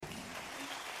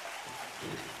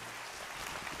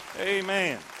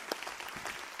Amen.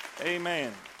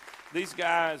 Amen. These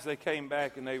guys, they came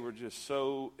back and they were just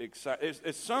so excited.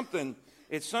 It's something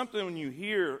when you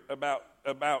hear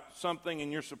about something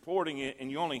and you're supporting it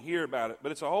and you only hear about it,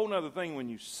 but it's a whole other thing when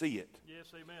you see it. Yes,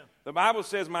 amen. The Bible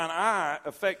says, mine eye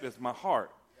affecteth my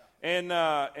heart.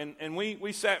 And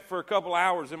we sat for a couple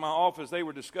hours in my office. They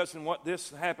were discussing what this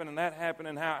happened and that happened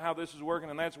and how this is working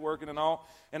and that's working and all.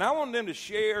 And I wanted them to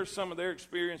share some of their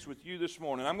experience with you this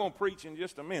morning. I'm going to preach in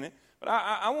just a minute, but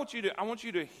I want you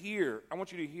to hear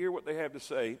what they have to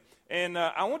say, and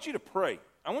I want you to pray.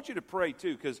 I want you to pray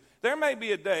too, because there may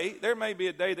be a day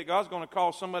that God's going to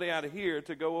call somebody out of here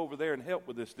to go over there and help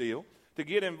with this deal, to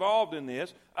get involved in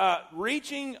this.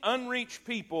 Reaching unreached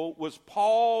people was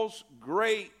Paul's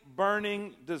great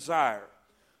burning desire.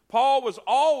 Paul was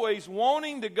always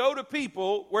wanting to go to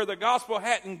people where the gospel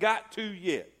hadn't got to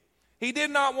yet. He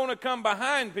did not want to come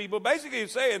behind people. Basically,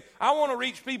 he's saying, I want to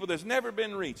reach people that's never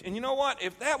been reached. And you know what?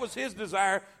 If that was his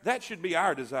desire, that should be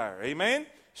our desire. Amen?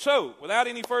 So, without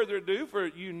any further ado, for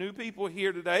you new people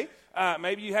here today,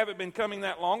 maybe you haven't been coming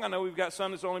that long. I know we've got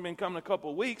some that's only been coming a couple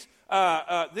of weeks.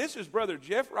 This is Brother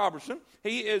Jeff Robertson.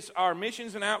 He is our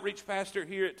missions and outreach pastor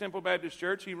here at Temple Baptist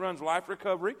Church. He runs Life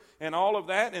Recovery and all of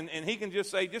that, and he can just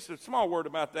say just a small word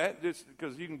about that, just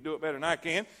because you can do it better than I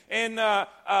can. And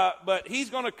but he's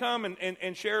going to come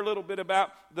and share a little bit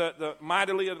about the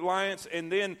Mightily Alliance,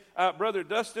 and then Brother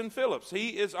Dustin Phillips. He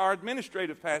is our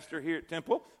administrative pastor here at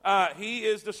Temple. He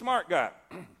is the smart guy.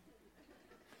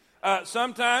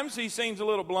 Sometimes he seems a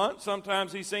little blunt.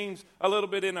 Sometimes he seems a little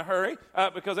bit in a hurry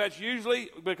because that's usually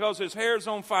because his hair's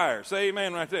on fire. Say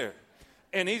amen right there.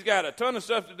 And he's got a ton of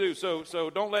stuff to do, so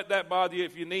don't let that bother you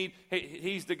if you need.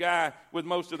 He's the guy with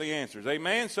most of the answers.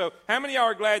 Amen? So how many of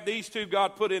y'all are glad these two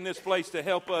God put in this place to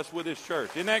help us with this church?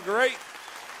 Isn't that great?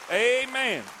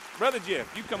 Amen. Brother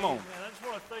Jeff, you come on. Man, I just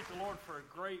want to thank the Lord for a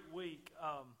great week.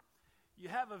 You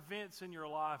have events in your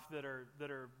life that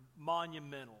are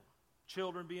monumental.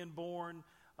 Children being born,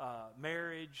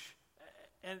 marriage,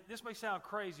 and this may sound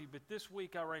crazy, but this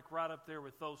week I rank right up there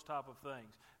with those type of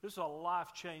things. This is a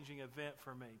life-changing event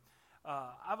for me.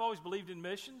 I've always believed in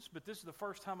missions, but this is the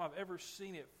first time I've ever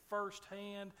seen it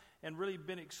firsthand and really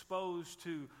been exposed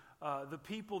to the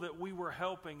people that we were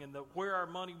helping and where our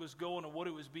money was going and what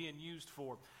it was being used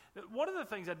for. One of the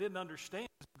things I didn't understand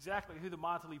is exactly who the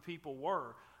Mightily people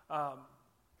were.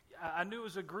 I knew it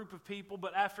was a group of people,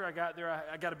 but after I got there,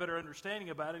 I got a better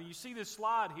understanding about it. And you see this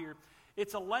slide here.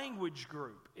 It's a language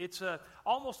group. It's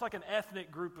almost like an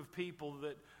ethnic group of people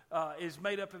that is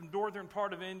made up of the northern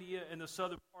part of India and the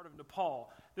southern part of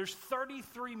Nepal. There's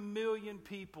 33 million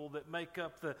people that make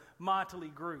up the Mightily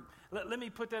group. Let me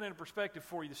put that into perspective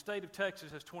for you. The state of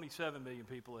Texas has 27 million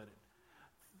people in it.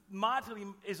 Mightily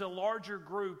is a larger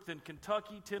group than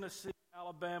Kentucky, Tennessee,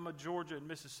 Alabama, Georgia, and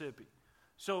Mississippi.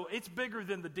 So it's bigger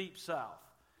than the Deep South.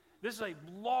 This is a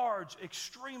large,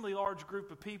 extremely large group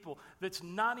of people that's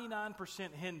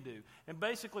 99% Hindu. And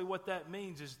basically what that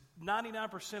means is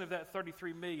 99% of that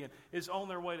 33 million is on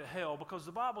their way to hell, because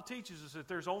the Bible teaches us that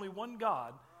there's only one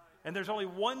God and there's only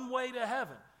one way to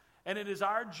heaven. And it is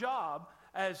our job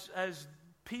as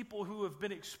people who have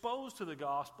been exposed to the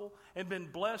gospel and been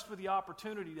blessed with the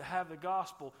opportunity to have the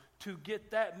gospel to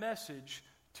get that message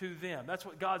to them. That's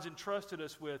what God's entrusted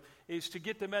us with, is to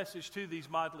get the message to these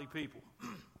Mightily people.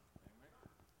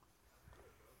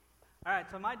 All right,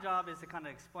 so my job is to kind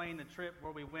of explain the trip,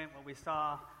 where we went, what we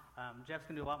saw. Jeff's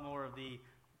going to do a lot more of the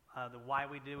why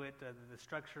we do it, the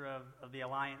structure of the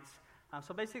alliance.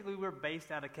 So basically, we're based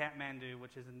out of Kathmandu,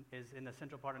 which is in the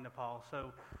central part of Nepal.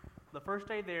 So the first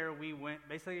day there, we went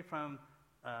basically from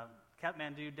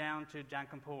Kathmandu down to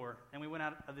Jankampur, and we went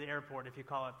out of the airport, if you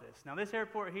call it this. Now, this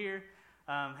airport here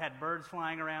had birds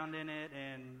flying around in it,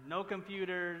 and no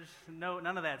computers,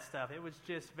 none of that stuff. It was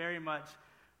just very much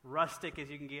rustic as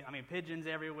you can get. I mean, pigeons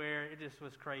everywhere. It just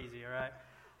was crazy, all right?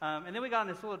 And then we got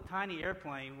in this little tiny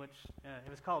airplane, which it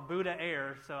was called Buddha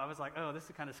Air, so I was like, oh, this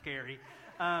is kind of scary.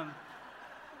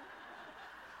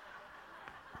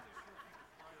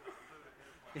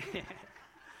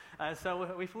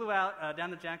 So we flew out down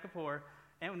to Jankampur,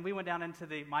 and we went down into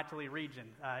the Mightily region.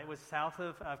 It was south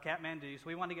of Kathmandu, so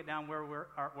we wanted to get down where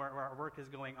our work is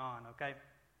going on, okay?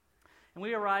 And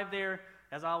we arrived there.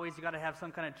 As always, you got to have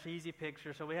some kind of cheesy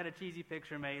picture. So we had a cheesy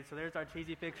picture made. So there's our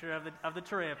cheesy picture of the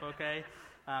trip, okay?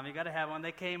 You got to have one.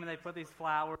 They came and they put these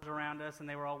flowers around us, and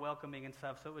they were all welcoming and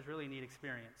stuff. So it was really a neat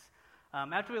experience.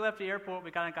 After we left the airport,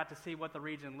 we kind of got to see what the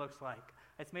region looks like.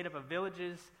 It's made up of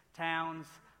villages, towns,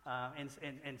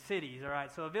 and cities, all right?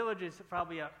 So a village is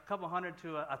probably a couple hundred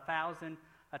to 1,000.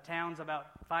 A town's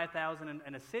about 5,000,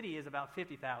 and a city is about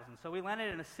 50,000. So we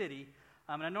landed in a city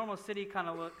And a normal city kind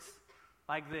of looks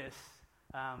like this.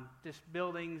 Just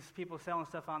buildings, people selling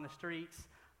stuff on the streets.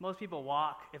 Most people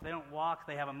walk. If they don't walk,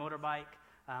 they have a motorbike.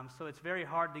 So it's very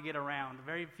hard to get around.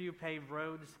 Very few paved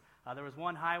roads. There was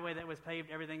one highway that was paved.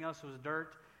 Everything else was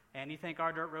dirt. And you think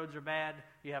our dirt roads are bad?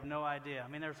 You have no idea.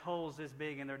 I mean, there's holes this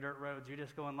big in their dirt roads. You're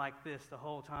just going like this the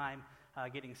whole time,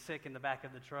 getting sick in the back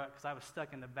of the truck because I was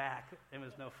stuck in the back. It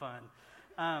was no fun.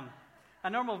 A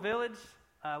normal village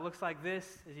looks like this,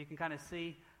 as you can kind of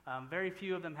see. Very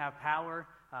few of them have power.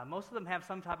 Most of them have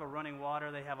some type of running water.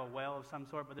 They have a well of some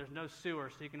sort, but there's no sewer,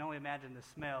 so you can only imagine the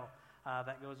smell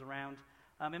that goes around.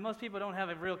 And most people don't have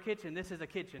a real kitchen. This is a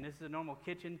kitchen. This is a normal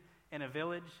kitchen in a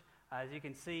village. As you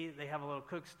can see, they have a little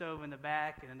cook stove in the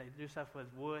back, and they do stuff with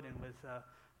wood and with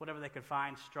whatever they could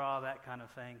find, straw, that kind of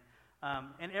thing.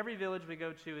 And every village we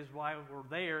go to is why we're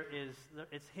there is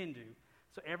it's Hindu.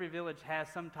 So every village has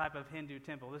some type of Hindu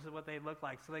temple. This is what they look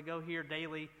like. So they go here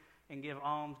daily and give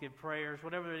alms, give prayers,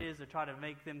 whatever it is to try to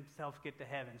make themselves get to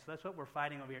heaven. So that's what we're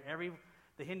fighting over here.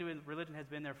 The Hindu religion has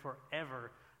been there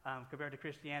forever compared to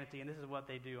Christianity, and this is what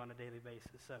they do on a daily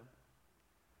basis. So,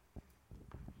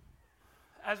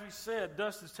 as we said,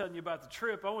 Dustin's telling you about the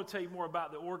trip. I want to tell you more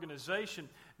about the organization.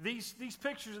 These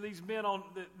pictures of these men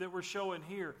that we're showing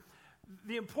here.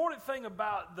 The important thing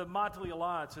about the Motley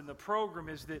Alliance and the program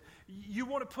is that you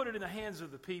want to put it in the hands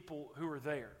of the people who are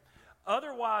there.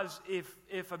 Otherwise,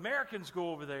 if Americans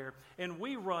go over there and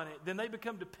we run it, then they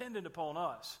become dependent upon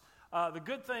us. The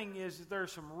good thing is that there are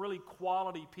some really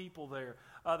quality people there.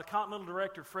 The Continental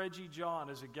Director, Fred G. John,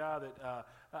 is a guy that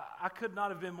I could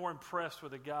not have been more impressed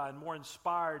with a guy and more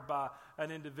inspired by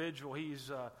an individual. He's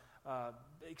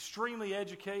extremely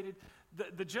educated.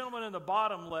 The gentleman in the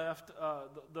bottom left,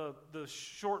 the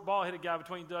short ball-headed guy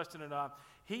between Dustin and I,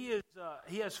 he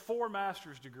has 4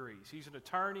 master's degrees. He's an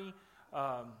attorney.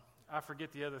 I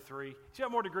forget the other 3. He's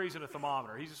got more degrees than a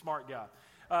thermometer. He's a smart guy.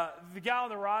 The guy on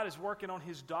the right is working on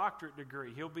his doctorate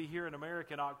degree. He'll be here in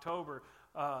America in October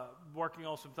working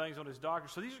on some things on his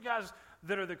doctorate. So these are guys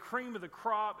that are the cream of the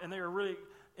crop, and they are really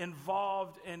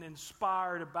involved and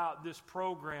inspired about this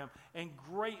program, and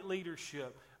great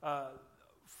leadership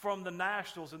from the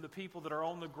nationals and the people that are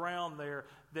on the ground there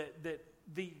that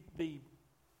the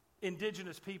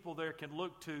indigenous people there can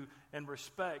look to and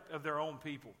respect of their own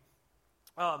people.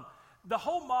 The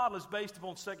whole model is based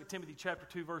upon 2 Timothy chapter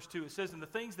 2, verse 2. It says, "And the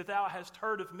things that thou hast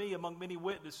heard of me among many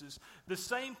witnesses, the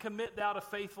same commit thou to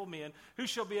faithful men, who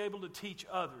shall be able to teach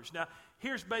others." Now,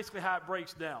 here's basically how it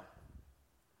breaks down.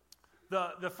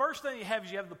 The first thing you have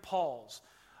is you have the Pauls.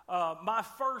 My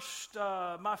first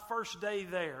day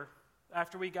there,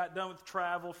 after we got done with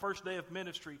travel, first day of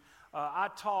ministry, I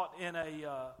taught in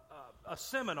a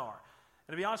seminar.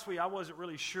 And to be honest with you, I wasn't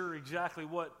really sure exactly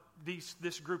what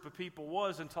this group of people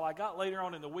was until I got later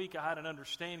on in the week. I had an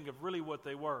understanding of really what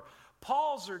they were.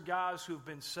 Pauls are guys who've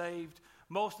been saved.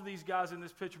 Most of these guys in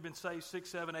this picture have been saved 6,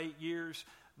 7, 8 years.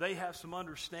 They have some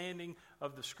understanding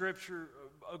of the Scripture,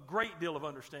 a great deal of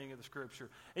understanding of the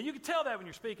Scripture. And you can tell that when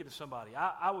you're speaking to somebody.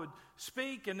 I would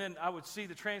speak, and then I would see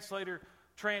the translator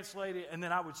translate it, and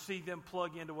then I would see them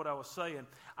plug into what I was saying.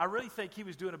 I really think he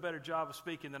was doing a better job of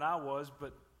speaking than I was,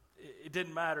 but it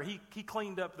didn't matter. He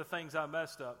cleaned up the things I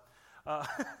messed up.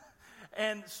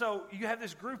 And so you have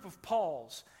this group of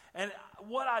Pauls. And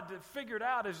what I figured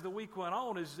out as the week went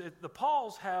on is that the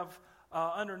Pauls have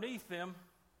underneath them,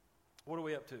 what are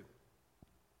we up to?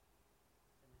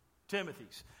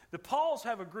 Timothys. The Pauls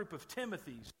have a group of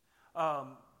Timothys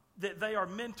that they are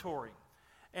mentoring.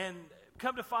 And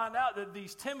come to find out that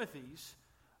these Timothys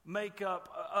make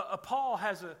up, Paul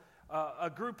has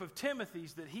a group of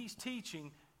Timothys that he's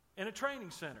teaching in a training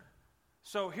center.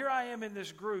 So here I am in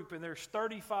this group, and there's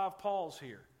 35 Pauls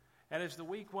here. And as the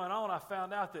week went on, I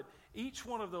found out that each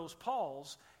one of those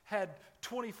Pauls had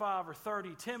 25 or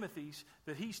 30 Timothys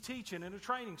that he's teaching in a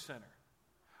training center.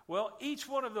 Well, each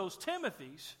one of those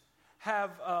Timothys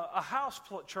have a house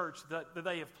church that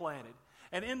they have planted.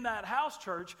 And in that house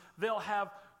church, they'll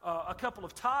have a couple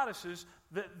of Tituses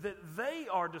that they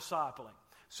are discipling.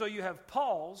 So you have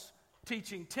Pauls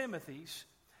teaching Timothys,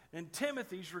 and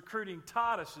Timothy's recruiting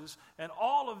Tituses, and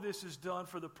all of this is done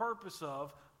for the purpose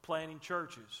of planting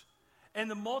churches. And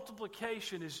the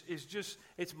multiplication is just,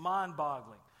 it's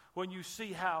mind-boggling. When you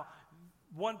see how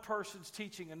one person's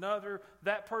teaching another,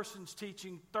 that person's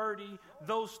teaching 30,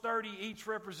 those 30 each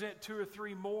represent 2 or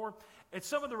 3 more. And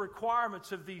some of the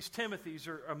requirements of these Timothys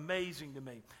are amazing to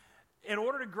me. In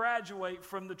order to graduate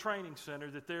from the training center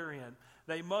that they're in,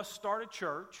 they must start a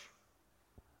church.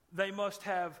 They must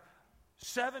have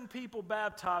 7 people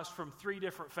baptized from 3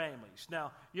 different families.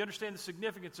 Now, you understand the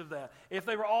significance of that. If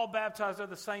they were all baptized out of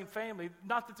the same family,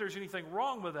 not that there's anything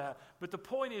wrong with that, but the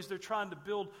point is they're trying to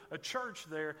build a church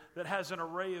there that has an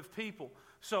array of people.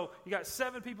 So you got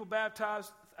 7 people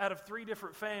baptized out of 3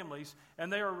 different families,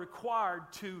 and they are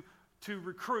required to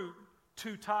recruit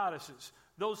 2 Tituses.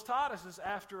 Those Tituses,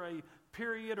 after a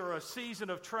period or a season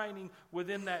of training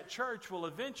within that church, will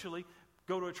eventually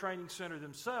go to a training center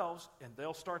themselves, and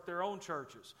they'll start their own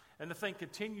churches. And the thing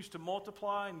continues to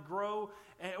multiply and grow.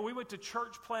 And we went to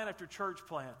church plant after church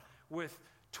plant with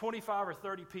 25 or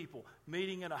 30 people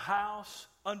meeting in a house,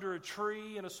 under a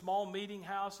tree, in a small meeting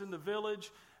house in the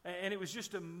village. And it was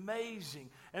just amazing.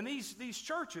 And these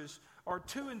churches are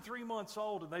 2 and 3 months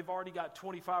old, and they've already got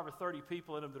 25 or 30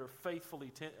 people in them that are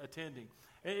faithfully attending.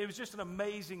 And it was just an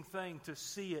amazing thing to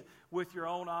see it with your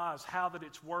own eyes, how that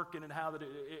it's working and how that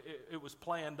it was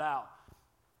planned out.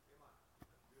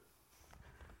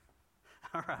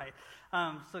 All right.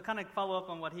 So kind of follow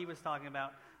up on what he was talking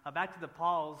about. Back to the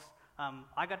Pauls,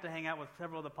 I got to hang out with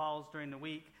several of the Pauls during the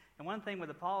week. And one thing with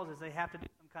the Pauls is they have to do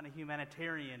some kind of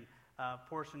humanitarian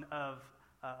portion of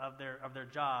their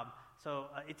job. So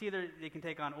it's either they can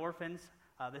take on orphans.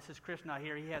 This is Krishna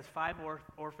here. He has 5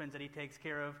 orphans that he takes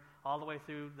care of all the way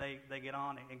through they get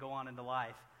on and go on into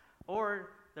life.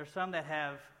 Or there's some that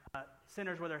have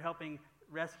centers where they're helping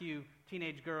rescue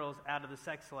teenage girls out of the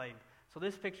sex slave. So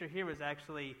this picture here was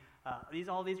actually,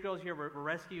 all these girls here were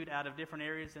rescued out of different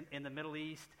areas in the Middle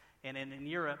East and in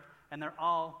Europe, and they're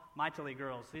all Maitali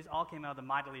girls. These all came out of the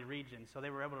Maitali region, so they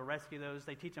were able to rescue those.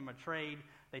 They teach them a trade.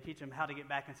 They teach them how to get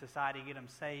back in society, get them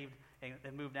saved,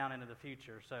 and move down into the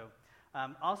future. So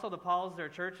also the Pauls, their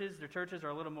churches are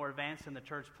a little more advanced than the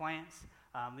church plants.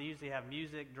 They usually have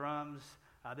music, drums.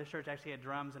 This church actually had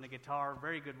drums and a guitar,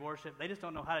 very good worship. They just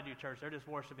don't know how to do church. They're just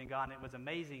worshiping God, and it was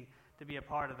amazing to be a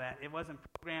part of that. It wasn't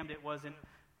programmed. It wasn't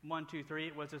 1, 2, 3.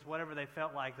 It was just whatever they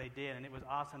felt like they did, and it was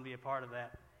awesome to be a part of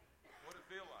that. What did it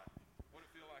feel like? What did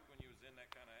it feel like when you was in that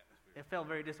kind of atmosphere? It felt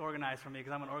very disorganized for me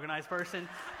because I'm an organized person.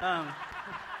 That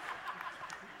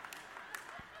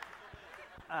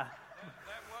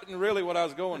wasn't really what I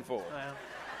was going for.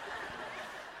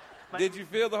 Well, Did you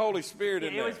feel the Holy Spirit in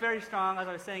it there? It was very strong. As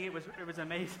I was saying, it was an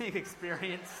amazing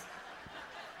experience.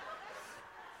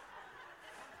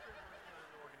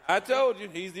 I told you,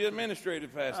 he's the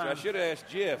administrative pastor. I should have asked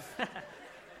Jeff.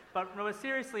 But no,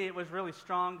 seriously, it was really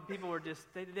strong. People were just,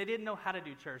 they didn't know how to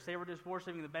do church. They were just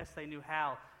worshiping the best they knew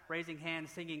how, raising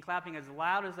hands, singing, clapping as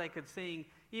loud as they could sing,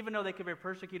 even though they could be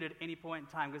persecuted at any point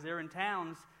in time, because they're in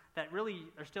towns that really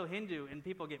are still Hindu, and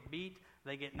people get beat,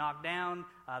 they get knocked down,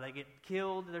 they get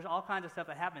killed. There's all kinds of stuff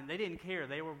that happened. They didn't care.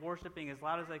 They were worshiping as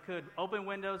loud as they could. Open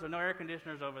windows or no air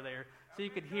conditioners over there, so you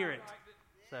could hear it.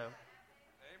 So,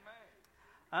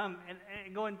 and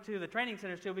going to the training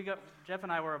centers too, Jeff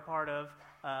and I were a part of.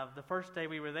 The first day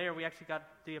we were there, we actually got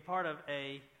to be a part of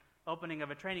a opening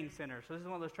of a training center. So this is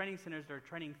one of those training centers that are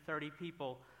training 30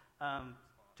 people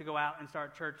to go out and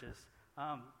start churches.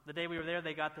 The day we were there,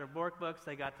 they got their workbooks.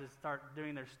 They got to start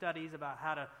doing their studies about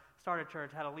how to start a church,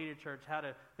 how to lead a church, how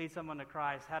to lead someone to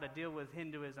Christ, how to deal with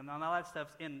Hinduism, and all that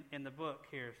stuff's in the book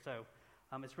here. So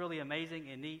it's really amazing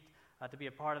and neat to be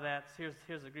a part of that. So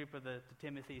here's a group of the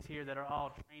Timothys here that are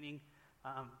all training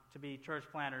to be church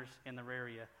planters in the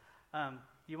area.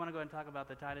 You want to go ahead and talk about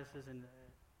the Tituses and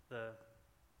the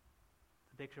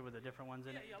picture with the different ones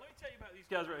in it? Yeah, let me tell you about these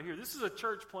guys right here. This is a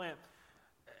church plant.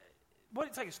 What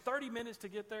did it take us 30 minutes to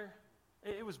get there?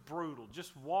 It was brutal.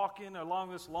 Just walking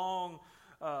along this long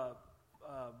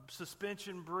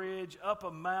suspension bridge, up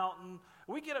a mountain.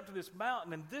 We get up to this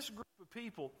mountain, and this group of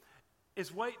people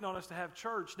is waiting on us to have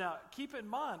church. Now, keep in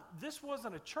mind, this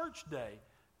wasn't a church day.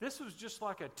 This was just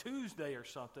like a Tuesday or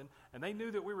something, and they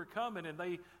knew that we were coming, and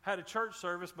they had a church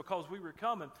service because we were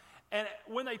coming. And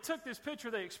when they took this picture,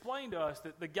 they explained to us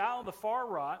that the guy on the far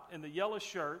right in the yellow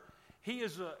shirt, he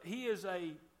is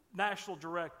a national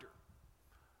director.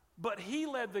 But he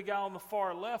led the guy on the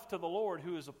far left to the Lord,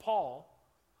 who is a Paul.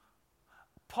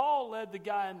 Paul led the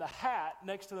guy in the hat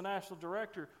next to the national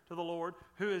director to the Lord,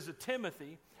 who is a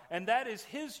Timothy, and that is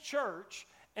his church.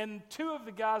 And 2 of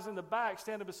the guys in the back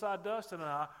standing beside Dustin and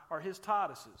I are his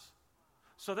Tituses.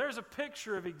 So there's a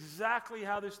picture of exactly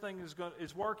how this thing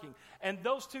is working. And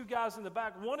those 2 guys in the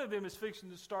back, one of them is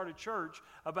fixing to start a church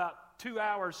about 2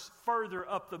 hours further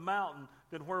up the mountain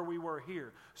than where we were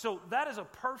here. So that is a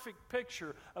perfect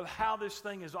picture of how this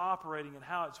thing is operating and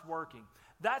how it's working.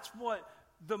 That's what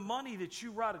the money that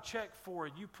you write a check for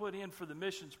and you put in for the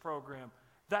missions program,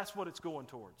 that's what it's going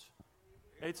towards.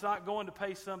 It's not going to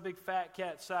pay some big fat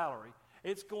cat salary.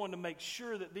 It's going to make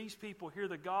sure that these people hear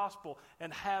the gospel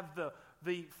and have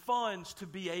the funds to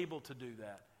be able to do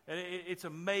that. And it's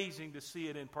amazing to see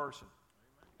it in person.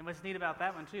 And what's neat about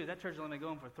that one, too, that church has only been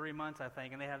going for 3 months, I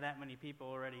think, and they have that many people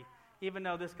already. Even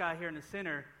though this guy here in the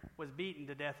center was beaten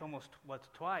to death almost,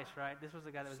 twice, right? This was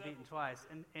the guy that was beaten twice.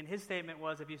 And his statement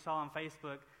was, if you saw on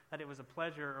Facebook, that it was a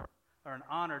pleasure or an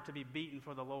honor to be beaten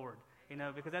for the Lord. You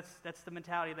know, because that's the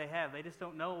mentality they have. They just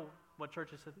don't know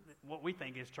what we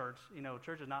think is church. You know,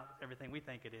 church is not everything we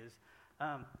think it is.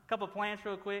 A couple of plants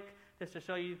real quick, just to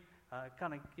show you,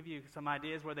 kind of give you some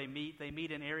ideas where they meet. They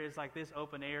meet in areas like this,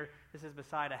 open air. This is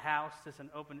beside a house. This is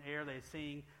an open air. They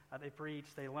sing, they preach,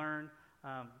 they learn.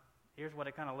 Here's what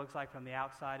it kind of looks like from the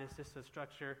outside. It's just a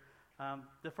structure.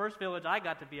 The first village I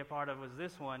got to be a part of was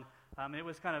this one. It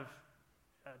was kind of,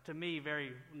 to me,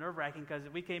 very nerve-wracking because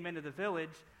we came into the village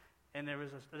and there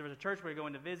was a church we were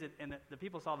going to visit, and the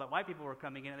people saw that white people were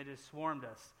coming in and they just swarmed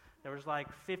us. There was like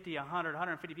 50, 100,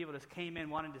 150 people just came in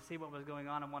wanting to see what was going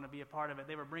on and want to be a part of it.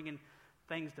 They were bringing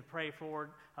things to pray for.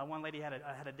 One lady had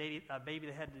a baby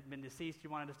that had been deceased. She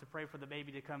wanted us to pray for the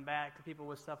baby to come back. The people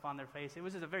with stuff on their face. It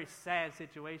was just a very sad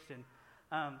situation.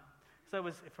 So it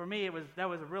was, for me, that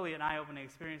was really an eye-opening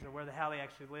experience of how they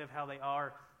actually live, how they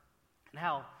are, and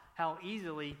how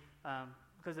easily,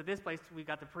 because at this place we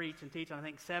got to preach and teach, and I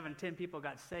think 7, 10 people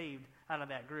got saved out of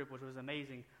that group, which was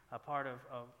amazing, a part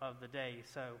of the day.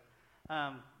 So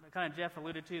kind of Jeff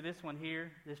alluded to, this one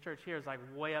here, this church here is like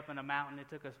way up in a mountain. It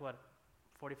took us,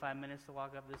 45 minutes to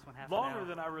walk up this one, half an hour. Longer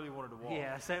than I really wanted to walk.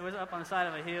 Yeah, so it was up on the side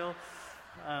of a hill.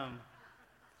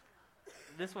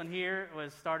 This one here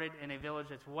was started in a village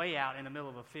that's way out in the middle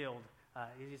of a field.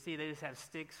 As you see, they just have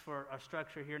sticks for a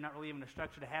structure here, not really even a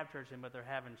structure to have church in, but they're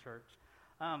having church.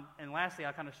 And lastly,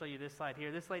 I'll kind of show you this slide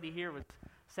here. This lady here was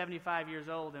 75 years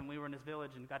old, and we were in this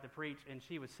village and got to preach, and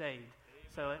she was saved.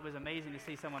 So it was amazing to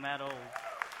see someone that old.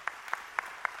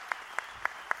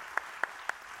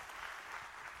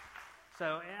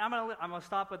 So I'm gonna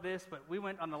stop with this, but we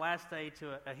went on the last day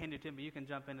to a Hindu temple. You can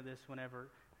jump into this whenever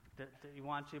that you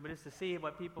want to, but it's to see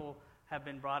what people have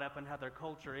been brought up and how their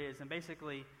culture is. And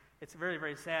basically, it's very,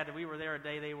 very sad that we were there a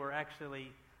day. They were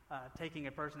actually taking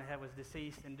a person that was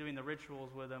deceased and doing the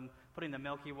rituals with them, putting the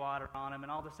milky water on them,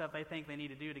 and all the stuff they think they need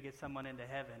to do to get someone into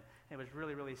heaven. It was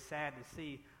really, really sad to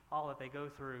see all that they go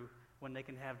through when they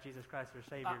can have Jesus Christ their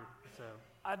Savior.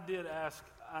 I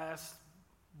asked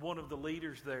one of the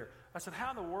leaders there, I said,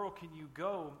 how in the world can you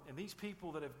go, and these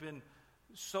people that have been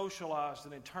socialized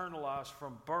and internalized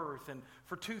from birth and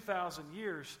for 2,000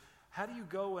 years, how do you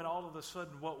go and all of a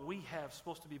sudden what we have is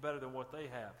supposed to be better than what they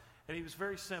have? And he was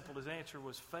very simple. His answer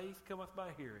was, faith cometh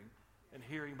by hearing, and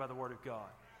hearing by the word of God.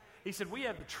 He said, we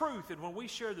have the truth, and when we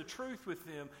share the truth with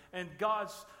them and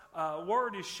God's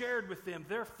word is shared with them,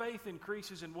 their faith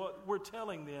increases in what we're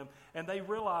telling them, and they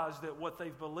realize that what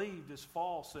they've believed is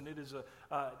false, and it is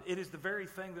the very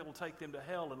thing that will take them to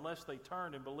hell unless they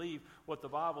turn and believe what the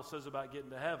Bible says about getting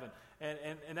to heaven.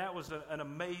 And that was an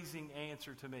amazing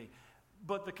answer to me.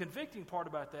 But the convicting part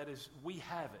about that is we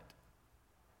have it.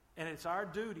 And it's our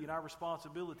duty and our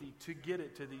responsibility to get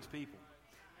it to these people.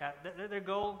 Yeah, their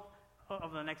goal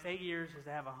over the next 8 years is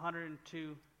to have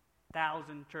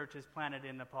 102,000 churches planted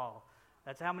in Nepal.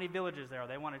 That's how many villages there are.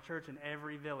 They want a church in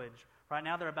every village. Right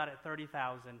now they're about at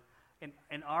 30,000.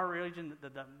 In our region,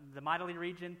 the Maitali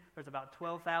region, there's about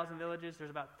 12,000 villages.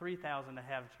 There's about 3,000 to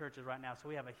have churches right now. So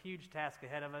we have a huge task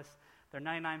ahead of us. They're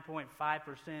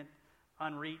 99.5%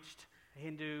 unreached,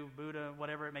 Hindu, Buddha,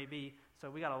 whatever it may be. So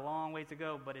we got a long way to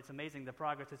go, but it's amazing the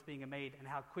progress that's being made and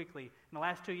how quickly. In the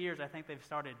last 2 years, I think they've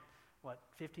started,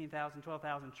 15,000,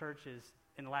 12,000 churches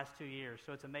in the last 2 years.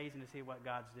 So it's amazing to see what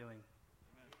God's doing.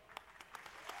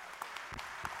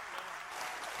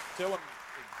 Tell them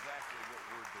exactly what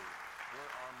we're doing, where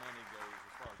our money goes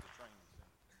as far as the training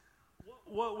center.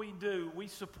 What we do, we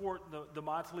support the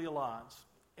Maitali Alliance,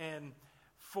 and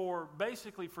for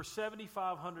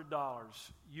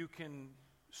 $7,500, you can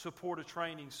support a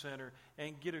training center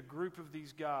and get a group of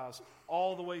these guys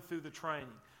all the way through the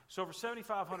training. So for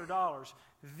 $7,500,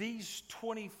 these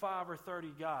 25 or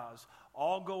 30 guys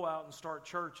all go out and start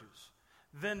churches.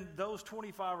 Then those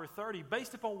 25 or 30,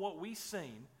 based upon what we've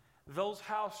seen, those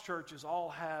house churches all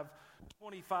have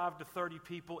 25 to 30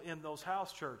 people in those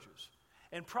house churches.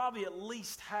 And probably at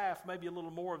least half, maybe a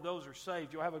little more of those are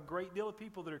saved. You'll have a great deal of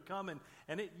people that are coming.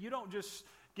 And you don't just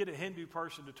get a Hindu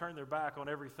person to turn their back on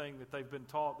everything that they've been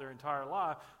taught their entire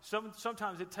life.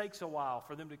 Sometimes it takes a while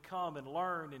for them to come and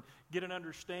learn and get an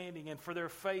understanding and for their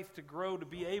faith to grow to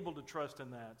be able to trust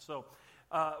in that. So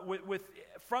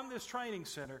from this training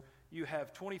center, you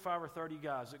have 25 or 30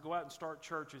 guys that go out and start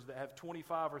churches that have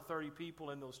 25 or 30 people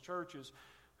in those churches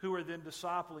who are then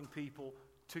discipling people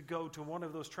to go to one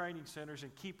of those training centers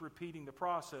and keep repeating the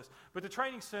process. But the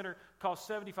training center costs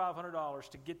 $7,500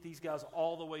 to get these guys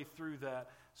all the way through that.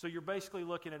 So you're basically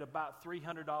looking at about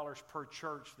 $300 per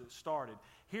church that started.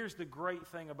 Here's the great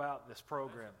thing about this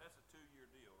program. That's a 2-year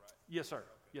deal, right? Yes, sir. Okay.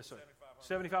 Yes, sir.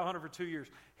 $7,500 for 2 years.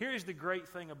 Here's the great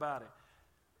thing about it.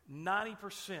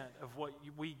 90% of what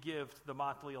we give to the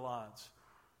Immokalee Alliance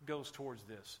goes towards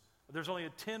this. There's only a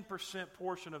 10%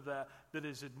 portion of that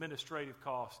is administrative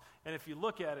costs. And if you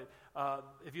look at it,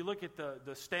 if you look at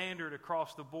the standard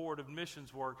across the board of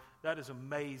missions work, that is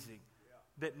amazing.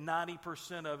 Yeah. That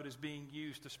 90% of it is being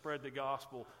used to spread the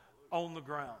gospel on the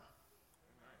ground.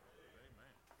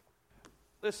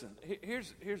 Listen,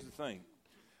 here's the thing.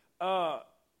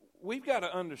 We've got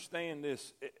to understand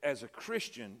this as a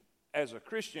Christian. As a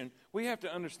Christian, we have to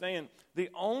understand the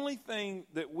only thing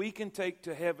that we can take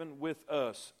to heaven with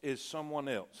us is someone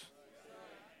else.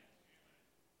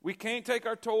 We can't take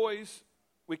our toys.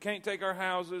 We can't take our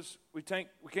houses. We can't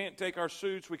take our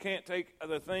suits. We can't take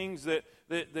the things that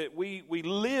we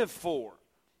live for.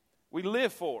 We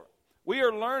live for. We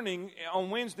are learning on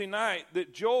Wednesday night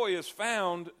that joy is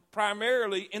found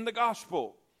primarily in the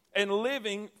gospel and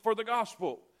living for the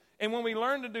gospel. And when we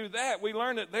learn to do that, we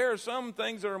learn that there are some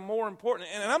things that are more important.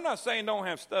 And I'm not saying don't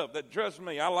have stuff. That, trust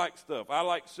me, I like stuff. I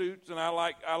like suits, and I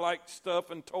like stuff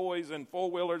and toys and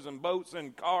four-wheelers and boats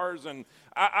and cars, and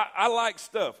I like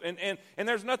stuff. And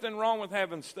there's nothing wrong with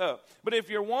having stuff. But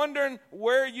if you're wondering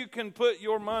where you can put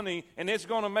your money and it's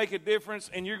going to make a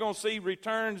difference and you're going to see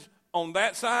returns on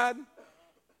that side,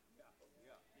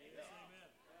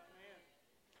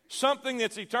 something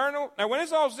that's eternal. Now, when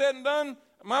it's all said and done,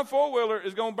 my four-wheeler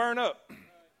is going to burn up.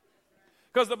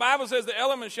 Because the Bible says the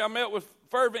elements shall melt with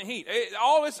fervent heat.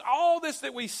 All this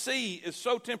that we see is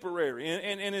so temporary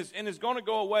and is going to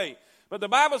go away. But the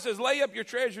Bible says, lay up your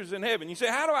treasures in heaven. You say,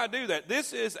 how do I do that?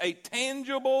 This is a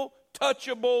tangible,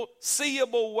 touchable,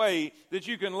 seeable way that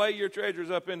you can lay your treasures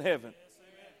up in heaven.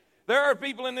 There are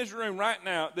people in this room right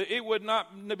now that it would not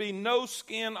be no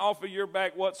skin off of your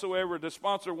back whatsoever to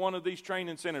sponsor one of these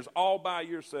training centers all by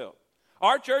yourself.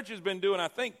 Our church has been doing, I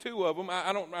think, 2 of them.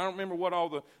 I don't remember what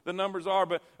all the numbers are,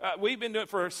 but we've been doing it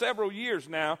for several years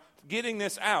now, getting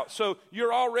this out. So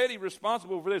you're already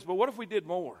responsible for this. But what if we did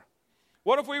more?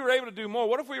 What if we were able to do more?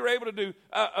 What if we were able to do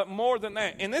more than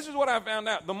that? And this is what I found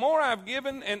out. The more I've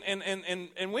given,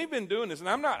 and we've been doing this, and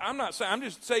I'm not saying, I'm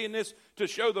just saying this to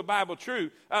show the Bible true.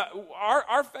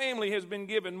 Our family has been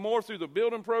given more through the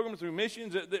building program, through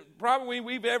missions that probably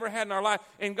we've ever had in our life.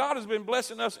 And God has been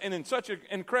blessing us in such an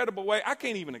incredible way. I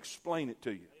can't even explain it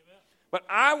to you. But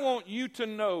I want you to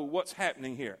know what's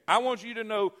happening here. I want you to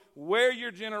know where your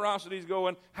generosity is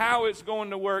going, how it's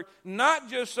going to work, not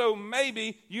just so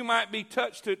maybe you might be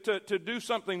touched to do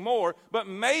something more, but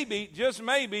maybe, just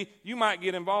maybe, you might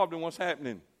get involved in what's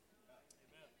happening.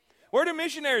 Where do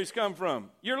missionaries come from?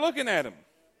 You're looking at them.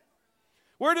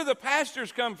 Where do the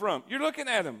pastors come from? You're looking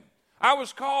at them. I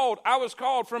was called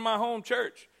from my home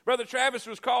church. Brother Travis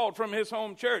was called from his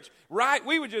home church. Right?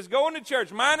 We were just going to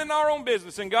church, minding our own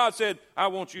business, and God said, I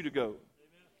want you to go. Amen.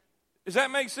 Does that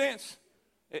make sense?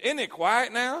 Isn't it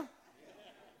quiet now?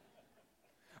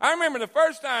 I remember the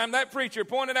first time that preacher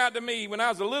pointed out to me when I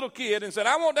was a little kid and said,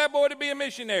 I want that boy to be a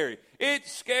missionary. It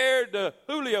scared the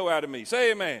Julio out of me.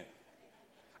 Say amen.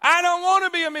 I don't want to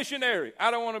be a missionary.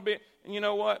 I don't want to be. And you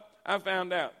know what? I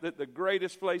found out that the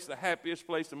greatest place, the happiest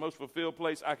place, the most fulfilled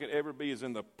place I could ever be is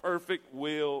in the perfect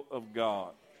will of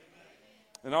God.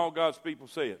 Amen. And all God's people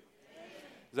say it. Amen.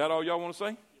 Is that all y'all want to say?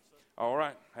 Yes, all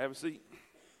right. Have a seat.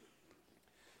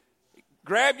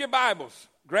 Grab your Bibles.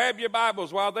 Grab your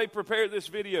Bibles while they prepare this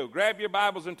video. Grab your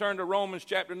Bibles and turn to Romans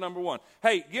chapter number 1.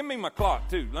 Hey, give me my clock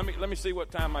too. Let me see what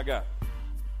time I got.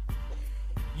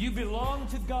 You belong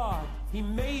to God. He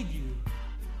made you.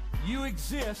 You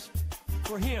exist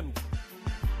for Him.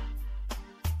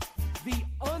 The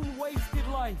unwasted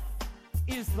life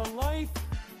is the life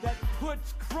that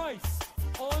puts Christ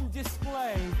on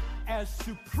display as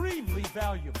supremely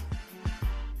valuable.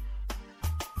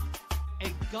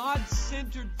 A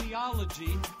God-centered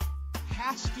theology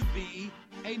has to be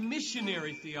a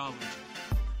missionary theology.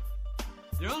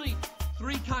 There are only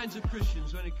 3 kinds of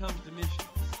Christians when it comes to missions.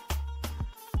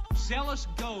 Zealous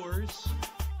goers,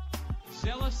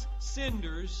 zealous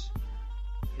senders,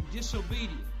 and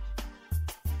disobedient.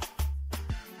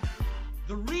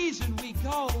 The reason we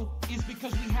go is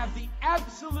because we have the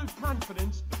absolute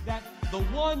confidence that the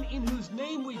one in whose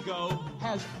name we go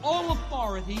has all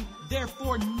authority,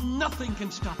 therefore nothing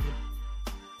can stop him.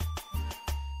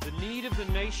 The need of the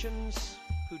nations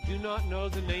who do not know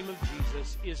the name of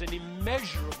Jesus is an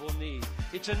immeasurable need.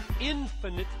 It's an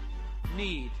infinite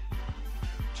need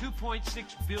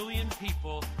 2.6 billion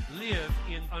people live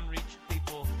in unreached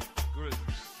people groups.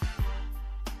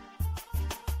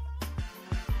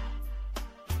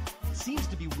 It seems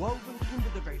to be woven into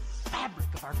the very fabric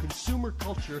of our consumer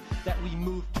culture that we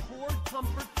move toward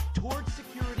comfort, toward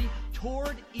security,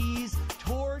 toward ease,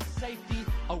 toward safety,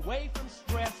 away from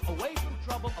stress, away from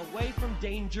trouble, away from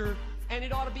danger, and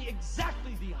it ought to be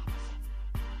exactly the opposite.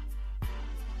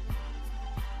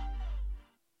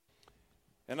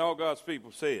 And all God's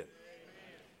people say it.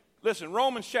 Listen,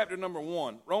 Romans chapter number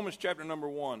 1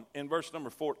 in verse number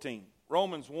 14.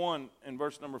 Romans 1 and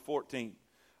verse number 14.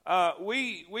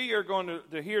 We are going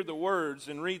to hear the words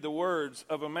and read the words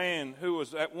of a man who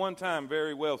was at one time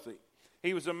very wealthy.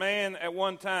 He was a man at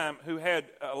one time who had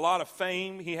a lot of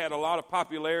fame. He had a lot of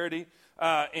popularity.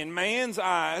 In man's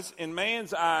eyes,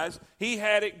 he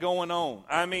had it going on.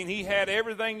 I mean, he had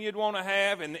everything you'd want to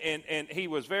have, and he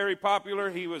was very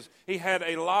popular. He had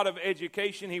a lot of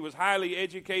education. He was highly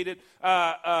educated.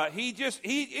 He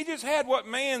just had what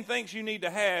man thinks you need to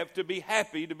have to be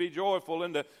happy, to be joyful,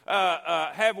 and to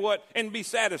have what and be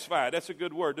satisfied. That's a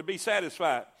good word, to be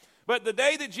satisfied. But the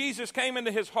day that Jesus came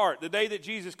into his heart, the day that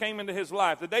Jesus came into his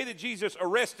life, the day that Jesus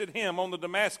arrested him on the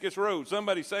Damascus road,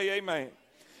 somebody say amen.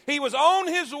 He was on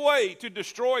his way to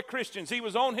destroy Christians. He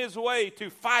was on his way to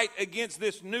fight against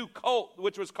this new cult,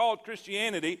 which was called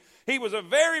Christianity. He was a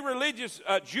very religious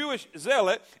Jewish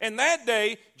zealot, and that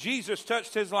day, Jesus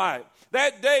touched his life.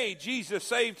 That day, Jesus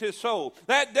saved his soul.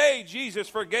 That day, Jesus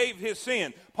forgave his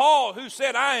sin. Paul, who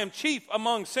said, I am chief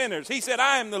among sinners, he said,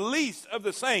 I am the least of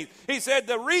the saints. He said,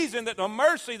 the reason that the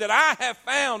mercy that I have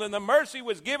found and the mercy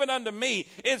was given unto me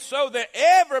is so that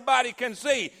everybody can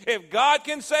see. If God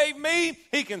can save me,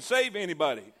 he can save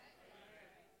anybody.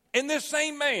 And this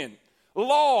same man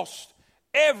lost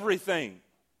everything.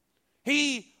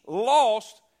 He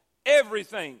lost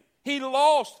everything. He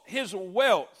lost his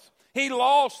wealth. He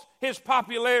lost his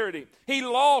popularity. He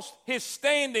lost his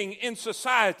standing in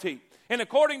society. And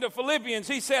according to Philippians,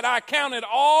 he said, I count it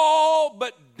all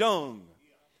but dung.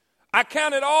 I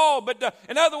count it all but dung.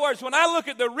 In other words, when I look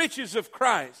at the riches of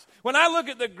Christ, when I look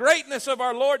at the greatness of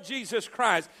our Lord Jesus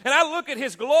Christ, and I look at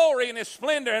his glory and his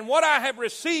splendor and what I have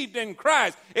received in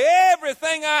Christ,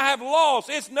 everything I have lost,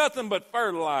 it's nothing but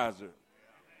fertilizer.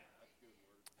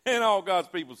 And all God's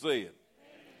people say it.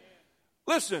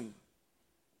 Listen,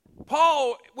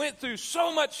 Paul went through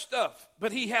so much stuff,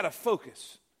 but he had a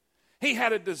focus. He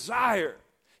had a desire.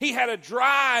 He had a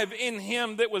drive in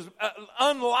him that was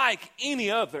unlike any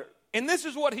other. And this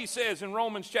is what he says in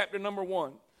Romans chapter number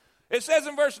 1. It says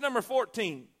in verse number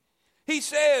 14, he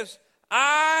says,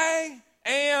 I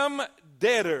am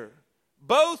debtor,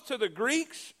 both to the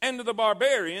Greeks and to the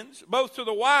barbarians, both to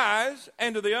the wise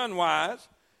and to the unwise.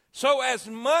 So as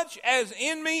much as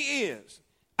in me is,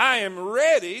 I am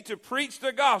ready to preach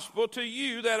the gospel to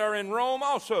you that are in Rome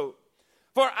also.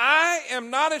 For I am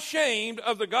not ashamed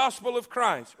of the gospel of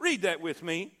Christ. Read that with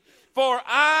me. For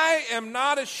I am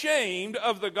not ashamed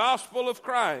of the gospel of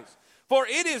Christ. For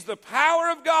it is the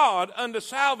power of God unto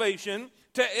salvation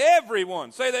to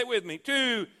everyone. Say that with me.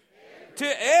 To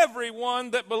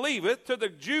everyone that believeth, to the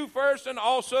Jew first and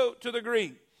also to the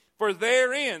Greek. For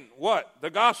therein, what? The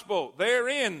gospel.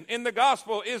 Therein, in the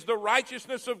gospel, is the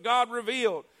righteousness of God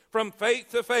revealed from faith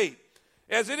to faith.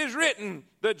 As it is written,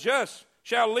 the just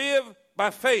shall live by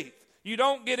faith. You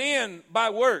don't get in by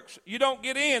works. You don't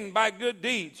get in by good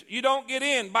deeds. You don't get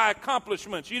in by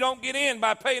accomplishments. You don't get in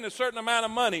by paying a certain amount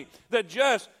of money. The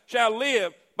just shall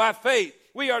live by faith.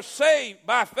 We are saved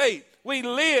by faith. We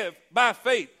live by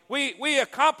faith. We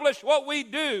accomplish what we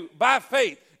do by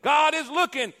faith. God is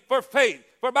looking for faith.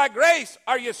 For by grace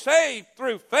are you saved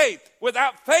through faith.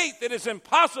 Without faith, it is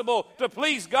impossible to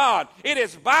please God. It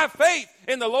is by faith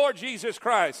in the Lord Jesus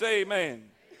Christ. Amen.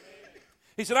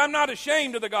 He said, I'm not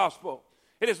ashamed of the gospel.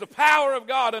 It is the power of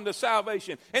God unto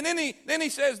salvation. And then he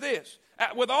says this.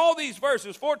 With all these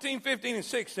verses, 14, 15, and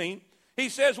 16, he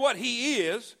says what he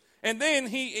is. And then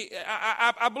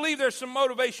I believe there's some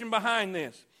motivation behind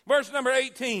this. Verse number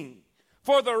 18.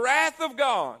 For the wrath of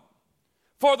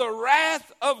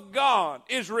God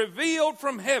is revealed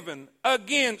from heaven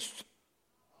against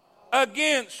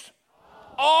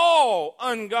all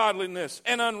ungodliness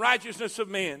and unrighteousness of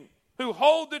men who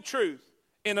hold the truth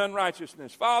in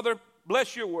unrighteousness. Father,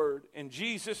 bless your word. In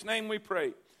Jesus' name we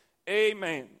pray.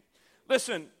 Amen.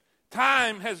 Listen,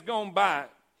 time has gone by.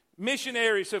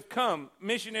 Missionaries have come.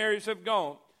 Missionaries have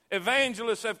gone.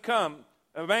 Evangelists have come.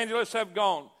 Evangelists have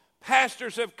gone.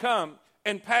 Pastors have come.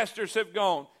 And pastors have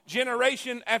gone.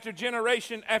 Generation after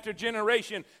generation after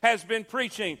generation has been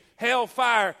preaching hell,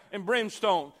 fire, and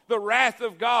brimstone. The wrath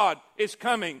of God is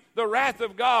coming. The wrath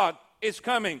of God is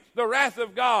coming. The wrath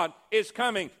of God is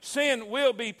coming. Sin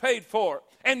will be paid for.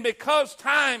 And because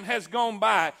time has gone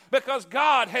by, because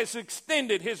God has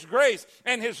extended His grace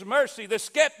and His mercy, the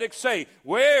skeptics say,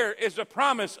 where is the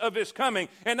promise of His coming?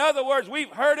 In other words,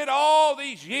 we've heard it all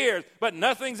these years, but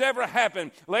nothing's ever happened.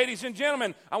 Ladies and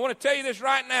gentlemen, I want to tell you this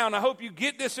right now, and I hope you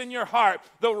get this in your heart.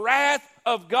 The wrath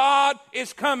of God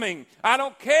is coming. I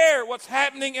don't care what's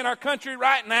happening in our country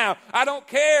right now. I don't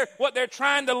care what they're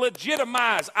trying to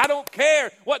legitimize. I don't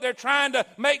care what they're trying to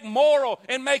make moral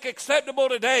and make acceptable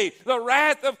today. The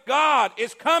wrath of God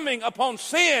is coming upon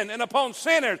sin and upon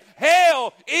sinners.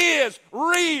 Hell is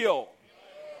real.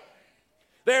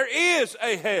 There is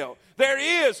a hell.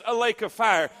 There is a lake of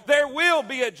fire. There will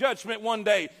be a judgment one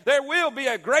day. There will be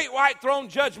a great white throne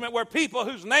judgment where people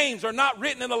whose names are not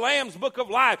written in the Lamb's book of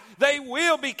life, they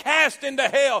will be cast into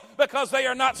hell because they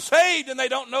are not saved and they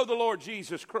don't know the Lord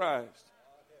Jesus Christ.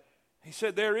 He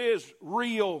said there is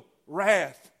real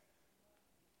wrath.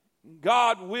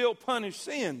 God will punish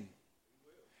sin.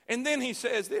 And then he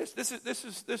says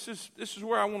this is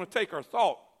where I want to take our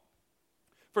thought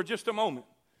for just a moment.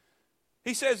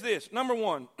 He says this, number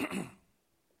one,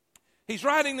 he's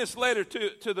writing this letter to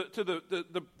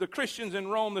the Christians in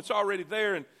Rome that's already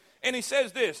there, and he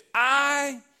says this,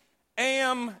 I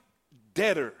am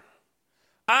debtor.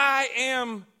 I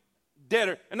am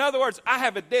debtor. In other words, I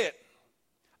have a debt.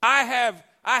 I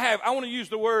want to use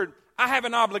the word, I have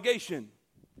an obligation.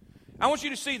 I want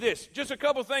you to see this. Just a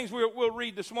couple things we'll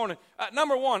read this morning.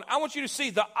 Number one, I want you to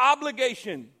see the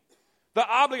obligation.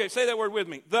 Say that word with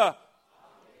me. The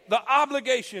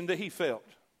obligation that he felt.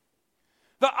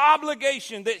 The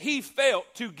obligation that he felt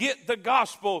to get the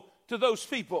gospel to those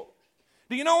people.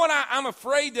 Do you know what I'm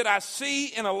afraid that I see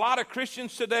in a lot of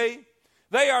Christians today?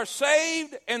 They are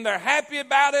saved and they're happy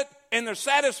about it and they're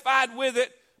satisfied with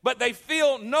it, but they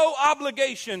feel no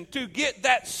obligation to get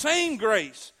that same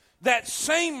grace, that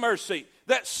same mercy,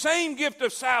 that same gift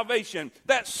of salvation,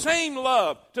 that same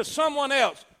love to someone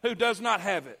else who does not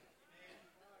have it.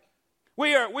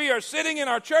 We are sitting in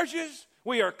our churches.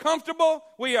 We are comfortable.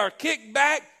 We are kicked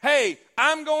back. Hey,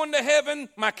 I'm going to heaven.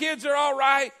 My kids are all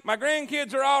right. My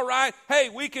grandkids are all right. Hey,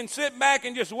 we can sit back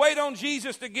and just wait on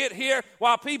Jesus to get here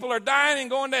while people are dying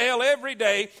and going to hell every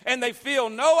day, and they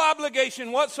feel no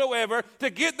obligation whatsoever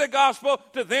to get the gospel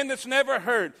to them that's never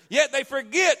heard. Yet they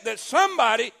forget that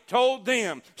somebody told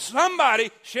them.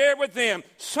 Somebody shared with them.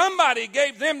 Somebody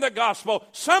gave them the gospel.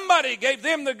 Somebody gave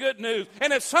them the good news.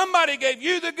 And if somebody gave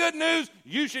you the good news,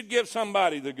 you should give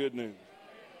somebody the good news.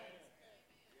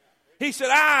 He said,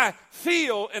 I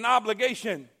feel an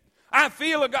obligation. I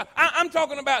feel a God. I'm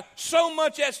talking about so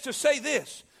much as to say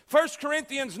this. 1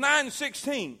 Corinthians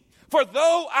 9:16. For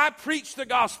though I preach the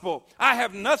gospel, I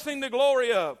have nothing to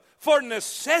glory of. For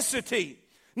necessity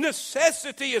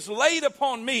is laid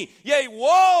upon me. Yea,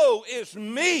 woe is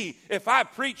me if I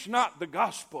preach not the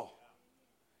gospel.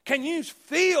 Can you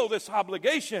feel this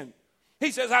obligation? He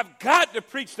says, I've got to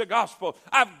preach the gospel.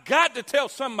 I've got to tell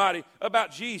somebody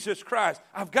about Jesus Christ.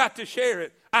 I've got to share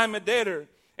it. I'm a debtor.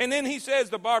 And then he says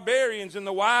the barbarians and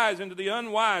the wise and the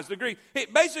unwise, the Greek.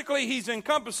 Basically, he's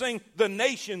encompassing the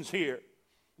nations here.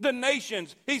 The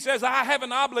nations. He says, I have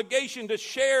an obligation to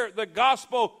share the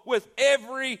gospel with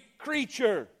every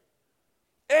creature.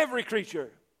 Every creature.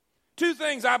 Two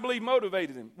things I believe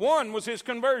motivated him. One was his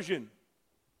conversion.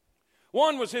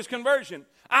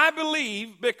 I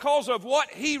believe because of what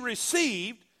he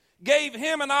received gave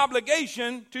him an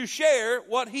obligation to share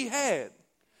what he had.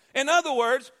 In other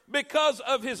words, because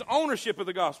of his ownership of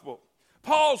the gospel.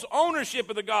 Paul's ownership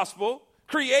of the gospel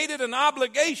created an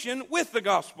obligation with the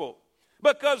gospel.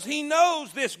 Because he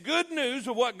knows this good news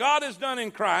of what God has done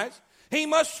in Christ, he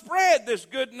must spread this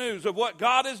good news of what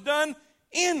God has done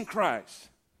in Christ.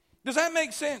 Does that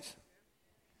make sense?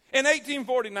 In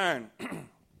 1849,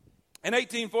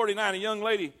 a young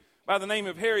lady by the name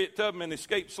of Harriet Tubman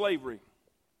escaped slavery.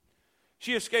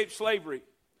 She escaped slavery.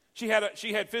 She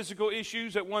had physical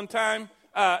issues at one time.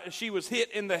 She was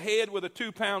hit in the head with a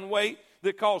 2-pound weight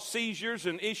that caused seizures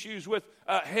and issues with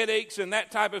headaches and that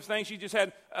type of thing. She just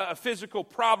had physical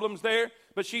problems there.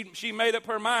 But she made up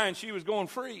her mind she was going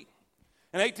free.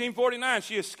 In 1849,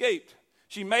 she escaped.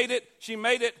 She made it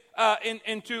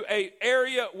into an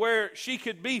area where she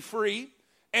could be free.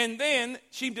 And then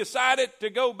she decided to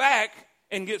go back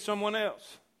and get someone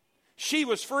else. She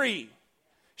was free.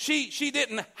 She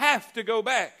didn't have to go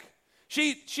back.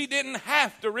 She didn't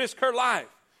have to risk her life.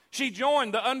 She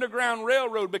joined the Underground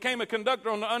Railroad, became a conductor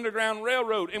on the Underground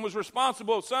Railroad, and was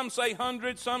responsible, some say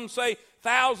hundreds, some say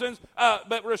thousands,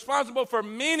 but responsible for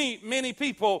many, many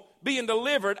people being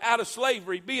delivered out of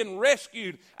slavery, being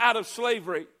rescued out of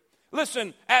slavery.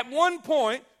 Listen, at one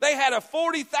point, they had a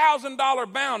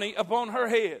 $40,000 bounty upon her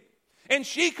head. And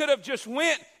she could have just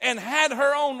went and had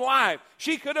her own life.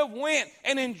 She could have went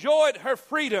and enjoyed her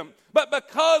freedom. But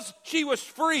because she was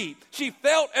free, she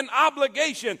felt an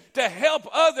obligation to help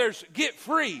others get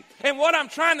free. And what I'm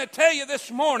trying to tell you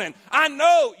this morning, I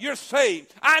know you're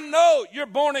saved. I know you're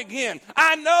born again.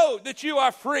 I know that you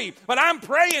are free. But I'm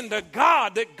praying to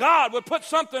God that God would put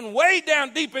something way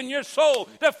down deep in your soul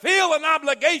to feel an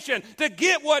obligation to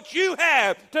get what you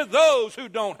have to those who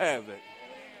don't have it.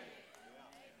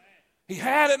 He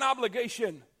had an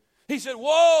obligation. He said,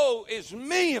 woe is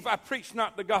me if I preach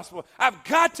not the gospel. I've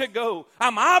got to go.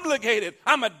 I'm obligated.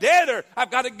 I'm a debtor. I've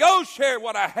got to go share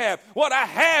what I have. What I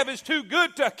have is too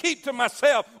good to keep to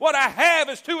myself. What I have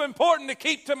is too important to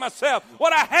keep to myself.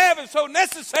 What I have is so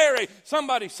necessary.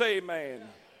 Somebody say amen.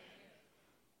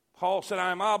 Paul said,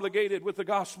 I am obligated with the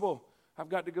gospel. I've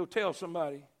got to go tell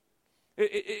somebody.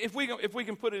 If we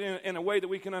can put it in a way that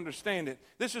we can understand it,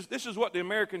 this is what the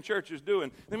American church is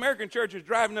doing. The American church is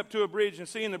driving up to a bridge and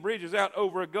seeing the bridges out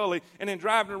over a gully and then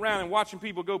driving around and watching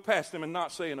people go past them and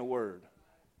not saying a word.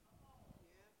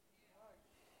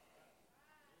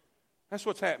 That's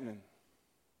what's happening.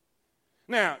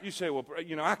 Now, you say, well,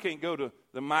 I can't go to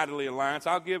the Mightily Alliance.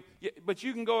 But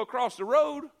you can go across the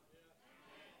road.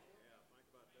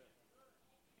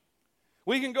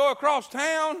 We can go across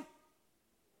town.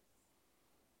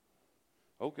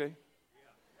 Okay.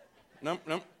 Number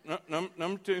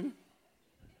two.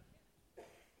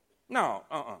 No,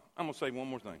 I'm going to say one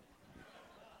more thing.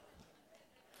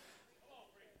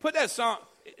 Put that song.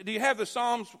 Do you have the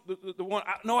Psalms? The one?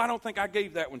 No, I don't think I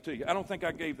gave that one to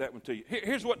you.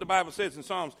 Here's what the Bible says in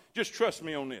Psalms. Just trust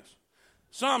me on this.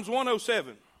 Psalms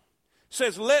 107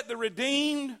 says, let the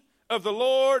redeemed of the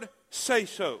Lord say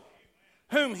so,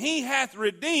 whom he hath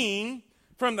redeemed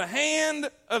from the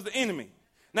hand of the enemy.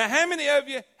 Now, how many of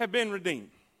you have been redeemed?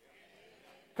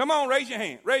 Come on, raise your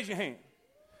hand. Raise your hand.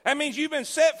 That means you've been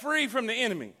set free from the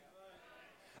enemy.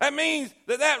 That means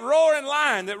that roaring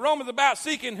lion that roameth about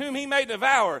seeking whom he may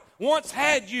devour once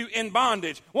had you in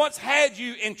bondage, once had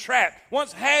you entrapped,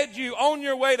 once had you on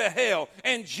your way to hell.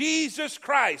 And Jesus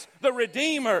Christ, the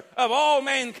Redeemer of all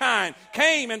mankind,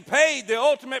 came and paid the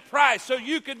ultimate price so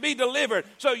you could be delivered,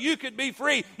 so you could be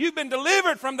free. You've been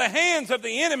delivered from the hands of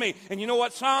the enemy. And you know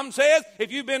what Psalm says?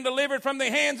 If you've been delivered from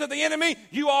the hands of the enemy,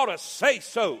 you ought to say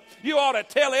so. You ought to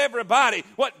tell everybody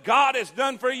what God has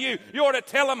done for you. You ought to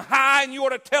tell them high and you ought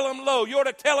to tell them low. You ought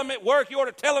to tell them at work. You ought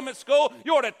to tell them at school.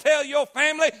 You ought to tell your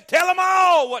family. Tell them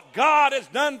all what God has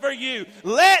done for you.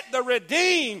 Let the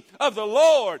redeemed of the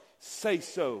Lord say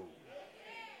so.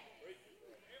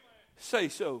 Say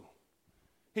so.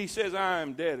 He says, I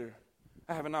am debtor.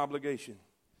 I have an obligation.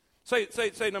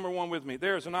 Say number one with me.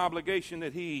 There is an obligation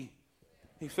that he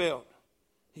felt.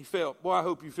 He felt. Boy, I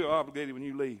hope you feel obligated when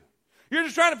you leave. You're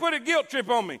just trying to put a guilt trip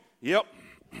on me. Yep.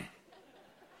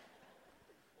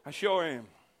 I sure am.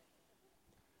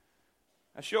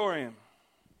 I sure am.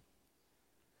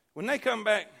 When they come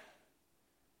back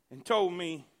and told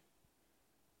me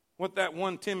what that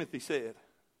 1 Timothy said,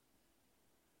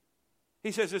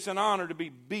 he says it's an honor to be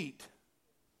beat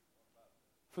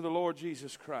for the Lord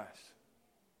Jesus Christ.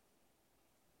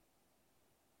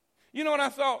 You know what I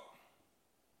thought?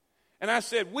 And I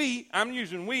said, I'm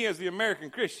using we as the American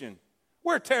Christian,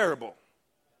 we're terrible.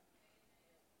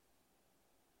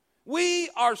 We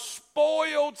are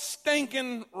spoiled,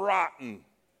 stinking rotten.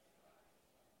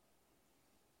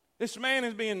 This man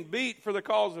is being beat for the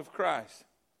cause of Christ.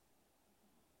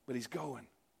 But he's going.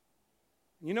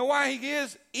 You know why he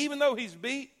is? Even though he's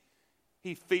beat,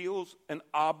 he feels an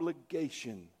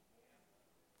obligation.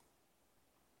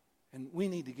 And we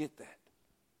need to get that.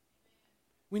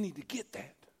 We need to get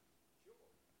that.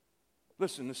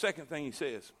 Listen, the second thing he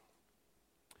says,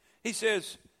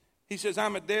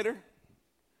 I'm a debtor.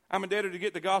 I'm a debtor to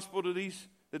get the gospel to these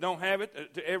that don't have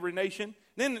it, to every nation.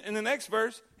 Then in the next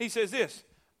verse, he says this,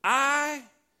 I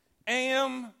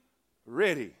am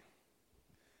ready.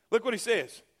 Look what he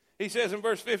says. He says in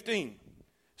verse 15,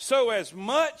 so as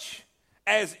much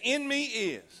as in me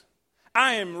is,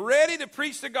 I am ready to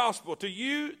preach the gospel to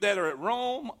you that are at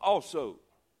Rome also.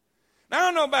 Now, I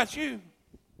don't know about you,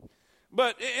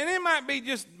 and it might be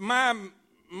just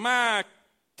my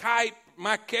type,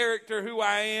 my character, who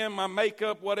I am, my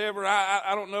makeup, whatever.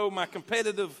 I don't know, my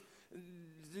competitive,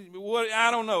 I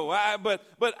don't know.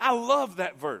 But I love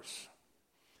that verse.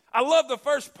 I love the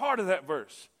first part of that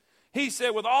verse. He said,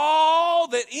 with all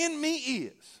that in me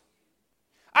is.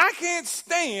 I can't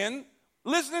stand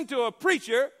listening to a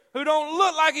preacher who don't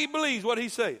look like he believes what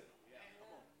he's saying.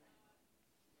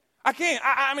 I can't.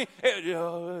 I mean,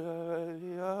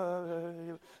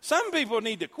 some people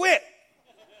need to quit.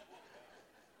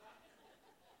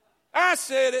 I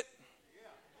said it.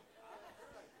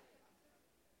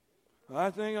 I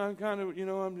think I'm kind of,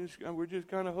 we're just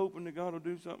kind of hoping that God will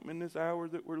do something in this hour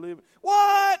that we're living.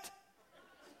 What?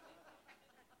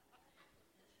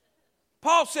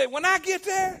 Paul said, when I get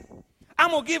there,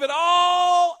 I'm going to give it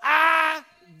all I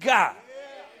got.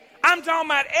 I'm talking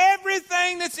about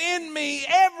everything that's in me,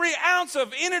 every ounce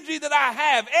of energy that I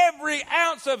have, every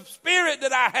ounce of spirit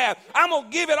that I have. I'm going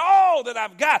to give it all that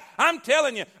I've got. I'm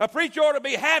telling you, a preacher ought to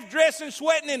be half dressed and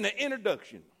sweating in the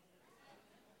introduction.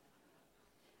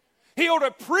 He ought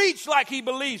to preach like he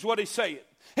believes what he's saying.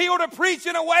 He ought to preach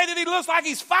in a way that he looks like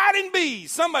he's fighting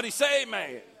bees. Somebody say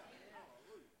amen.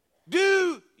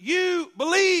 Do you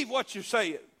believe what you're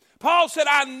saying? Paul said,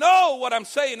 I know what I'm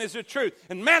saying is the truth.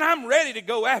 And man, I'm ready to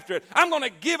go after it. I'm going to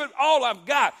give it all I've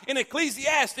got. In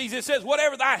Ecclesiastes, it says,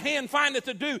 whatever thy hand findeth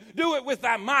to do, do it with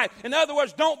thy might. In other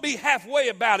words, don't be halfway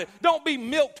about it. Don't be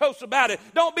milquetoast about it.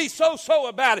 Don't be so-so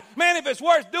about it. Man, if it's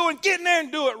worth doing, get in there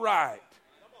and do it right.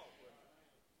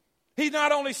 He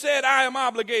not only said, I am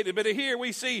obligated, but here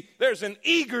we see there's an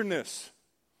eagerness.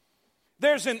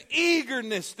 There's an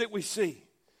eagerness that we see.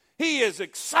 He is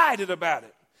excited about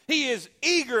it. He is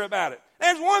eager about it.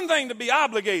 There's one thing to be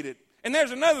obligated, and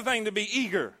there's another thing to be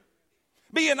eager.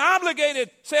 Being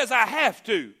obligated says I have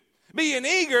to. Being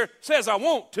eager says I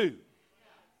want to.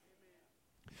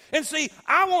 And see,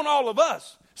 I want all of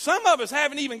us. Some of us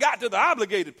haven't even got to the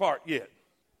obligated part yet.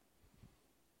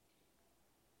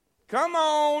 Come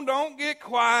on, don't get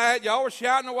quiet. Y'all were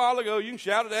shouting a while ago. You can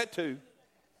shout at that too.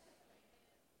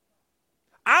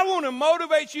 I want to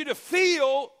motivate you to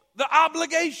feel the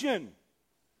obligation.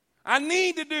 I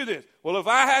need to do this. Well, if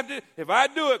I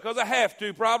do it because I have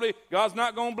to, probably God's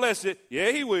not going to bless it.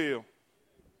 Yeah, he will.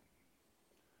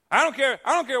 I don't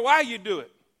care why you do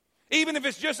it. Even if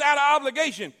it's just out of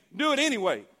obligation, do it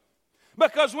anyway.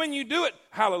 Because when you do it,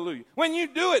 hallelujah, when you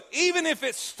do it, even if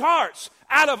it starts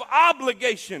out of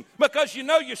obligation, because you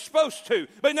know you're supposed to,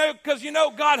 but because you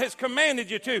know God has commanded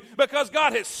you to, because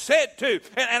God has said to.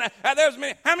 And there's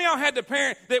many. How many of y'all had the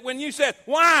parent that when you said,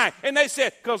 why? And they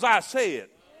said, because I said.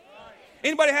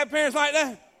 Anybody have parents like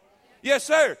that? Yes,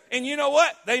 sir. And you know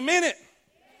what? They meant it.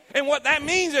 And what that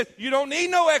means is you don't need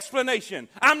no explanation.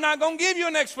 I'm not going to give you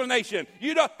an explanation.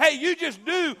 You just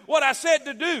do what I said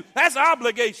to do. That's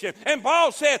obligation. And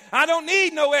Paul said, I don't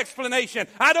need no explanation.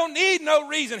 I don't need no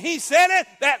reason. He said it.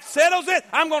 That settles it.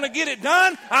 I'm going to get it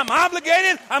done. I'm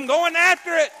obligated. I'm going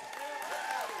after it.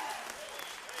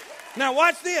 Now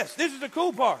watch this. This is the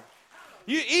cool part.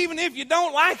 Even if you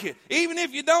don't like it,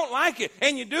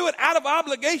 and you do it out of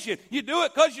obligation, you do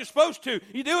it because you're supposed to,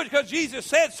 you do it because Jesus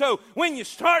said so, when you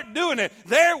start doing it,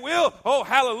 there will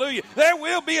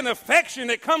be an affection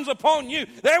that comes upon you.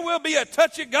 There will be a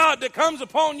touch of God that comes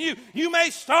upon you. You may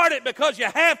start it because you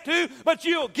have to, but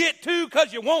you'll get to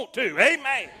because you want to.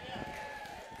 Amen.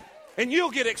 And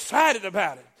you'll get excited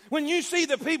about it. When you see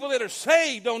the people that are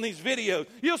saved on these videos,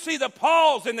 you'll see the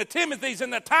Pauls and the Timothys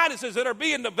and the Tituses that are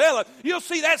being developed. You'll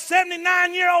see that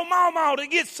 79-year-old mama that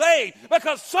gets saved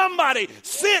because somebody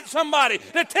sent somebody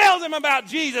to tell them about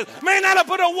Jesus. Man, that'll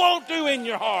put a want to in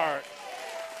your heart.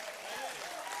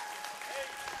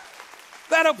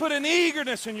 That'll put an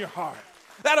eagerness in your heart.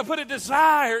 That'll put a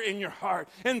desire in your heart.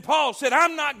 And Paul said,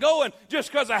 I'm not going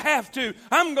just because I have to.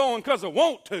 I'm going because I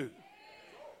want to.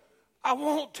 I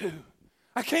want to.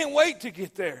 I can't wait to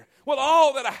get there with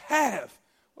all that I have.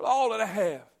 With all that I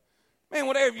have. Man,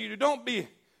 whatever you do, don't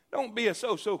be a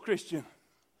so-so Christian.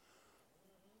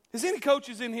 Is any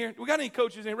coaches in here? We got any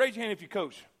coaches in here? Raise your hand if you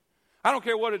coach. I don't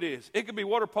care what it is. It could be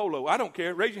water polo. I don't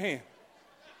care. Raise your hand.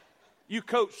 You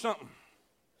coach something.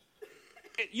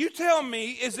 You tell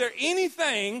me, is there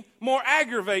anything more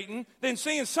aggravating than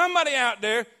seeing somebody out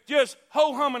there just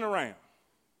ho-humming around?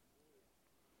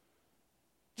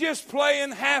 Just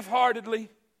playing half-heartedly.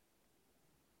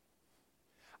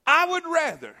 I would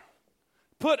rather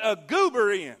put a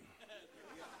goober in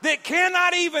that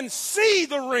cannot even see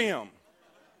the rim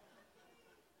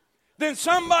than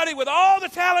somebody with all the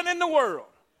talent in the world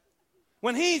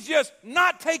when he's just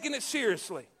not taking it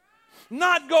seriously,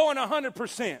 not going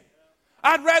 100%.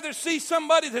 I'd rather see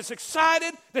somebody that's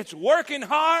excited, that's working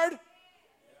hard.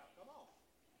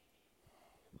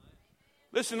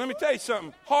 Listen, let me tell you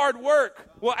something. Hard work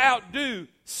will outdo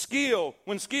skill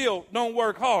when skill don't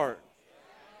work hard.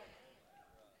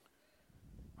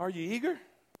 Are you eager?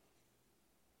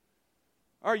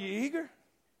 Are you eager?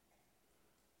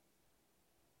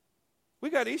 We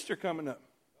got Easter coming up.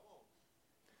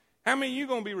 How many are you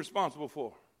going to be responsible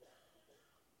for?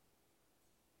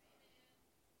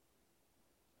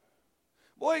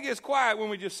 Boy, it gets quiet when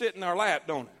we just sit in our lap,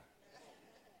 don't it?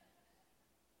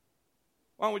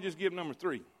 Why don't we just give number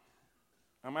 3?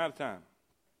 I'm out of time.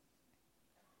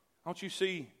 Don't you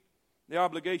see the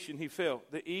obligation he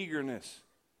felt, the eagerness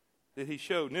that he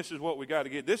showed? And this is what we got to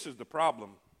get. This is the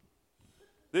problem.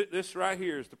 This right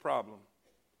here is the problem.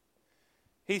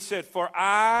 He said, for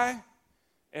I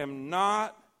am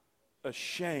not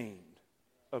ashamed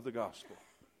of the gospel.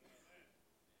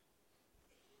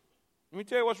 Let me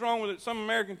tell you what's wrong with it. Some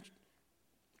American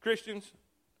Christians,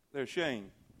 they're ashamed.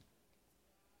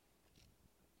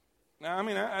 Now, I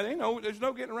mean, I know there's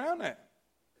no getting around that.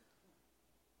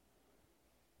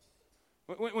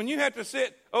 When you have to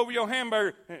sit over your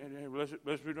hamburger,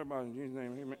 blessed be the Lord in Jesus'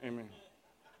 name, amen.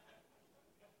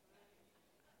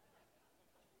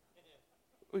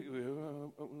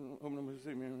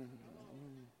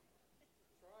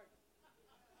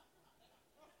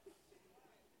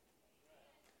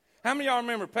 How many of y'all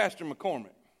remember Pastor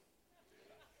McCormick?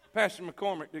 Pastor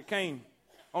McCormick that came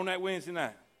on that Wednesday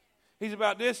night. He's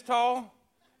about this tall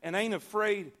and ain't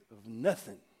afraid of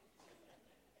nothing.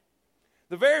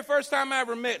 The very first time I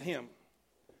ever met him,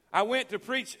 I went to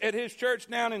preach at his church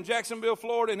down in Jacksonville,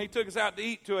 Florida, and he took us out to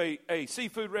eat to a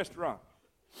seafood restaurant.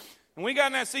 And we got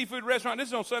in that seafood restaurant. This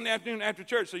is on Sunday afternoon after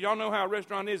church, so y'all know how a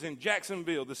restaurant is in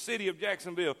Jacksonville, the city of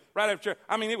Jacksonville, right after church.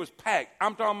 I mean, it was packed.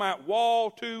 I'm talking about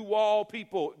wall-to-wall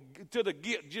people to the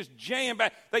just jammed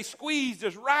back. They squeezed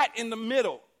us right in the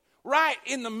middle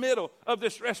of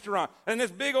this restaurant. And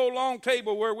this big old long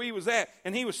table where we was at,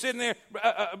 and he was sitting there.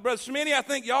 Brother Smitty, I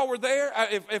think y'all were there.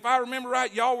 If I remember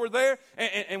right, y'all were there,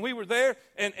 and we were there.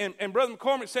 And Brother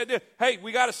McCormick said this, hey,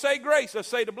 we got to say grace. Let's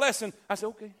say the blessing. I said,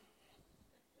 okay.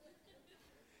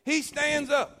 He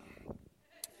stands up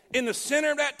in the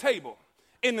center of that table,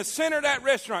 in the center of that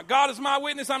restaurant. God is my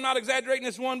witness. I'm not exaggerating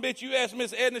this one bit. You asked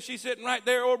Miss Edna, she's sitting right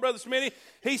there, or Brother Smitty.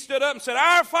 He stood up and said,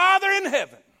 our Father in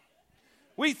heaven,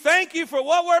 we thank you for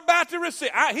what we're about to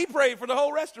receive. He prayed for the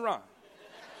whole restaurant.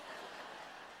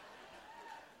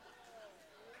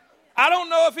 I don't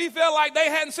know if he felt like they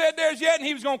hadn't said theirs yet and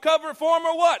he was going to cover it for them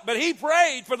or what, but he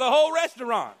prayed for the whole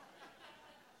restaurant.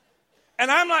 And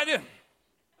I'm like this.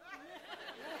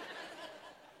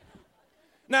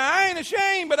 Now, I ain't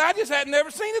ashamed, but I just had never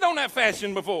seen it on that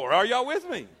fashion before. Are y'all with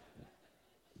me?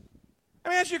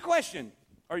 Let me ask you a question.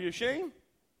 Are you ashamed?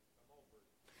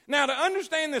 Now, to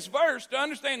understand this verse,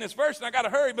 and I got to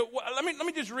hurry, but let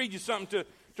me just read you something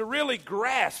to really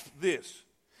grasp this.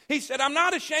 He said, I'm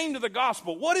not ashamed of the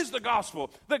gospel. What is the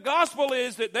gospel? The gospel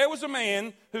is that there was a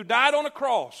man who died on a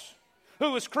cross,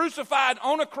 who was crucified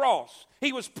on a cross.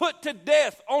 He was put to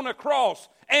death on a cross.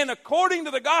 And according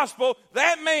to the gospel,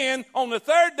 that man on the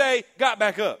third day got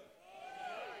back up.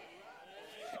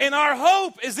 And our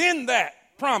hope is in that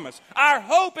promise. Our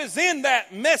hope is in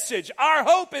that message. Our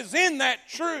hope is in that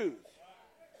truth.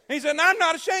 He said, I'm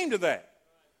not ashamed of that.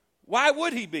 Why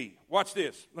would he be? Watch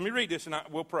this. Let me read this and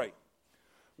we'll pray.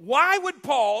 Why would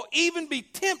Paul even be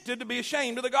tempted to be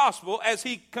ashamed of the gospel as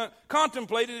he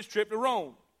contemplated his trip to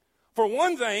Rome? For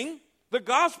one thing, the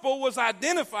gospel was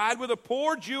identified with a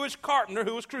poor Jewish carpenter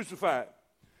who was crucified.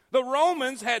 The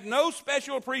Romans had no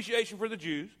special appreciation for the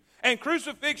Jews, and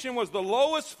crucifixion was the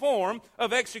lowest form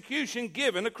of execution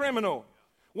given a criminal.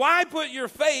 Why put your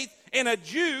faith in a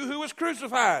Jew who was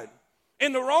crucified?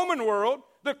 In the Roman world,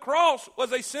 the cross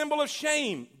was a symbol of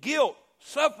shame, guilt,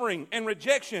 suffering, and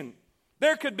rejection.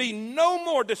 There could be no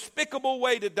more despicable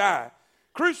way to die.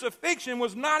 Crucifixion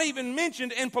was not even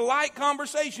mentioned in polite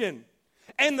conversation.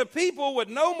 And the people would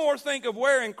no more think of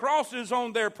wearing crosses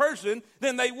on their person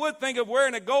than they would think of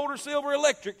wearing a gold or silver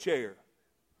electric chair.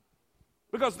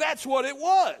 Because that's what it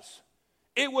was.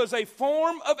 It was a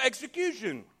form of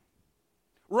execution.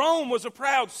 Rome was a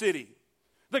proud city.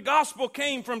 The gospel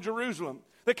came from Jerusalem,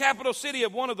 the capital city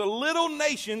of one of the little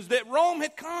nations that Rome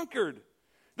had conquered.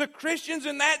 The Christians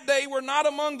in that day were not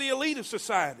among the elite of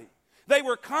society. They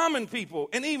were common people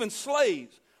and even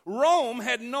slaves. Rome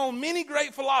had known many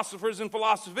great philosophers and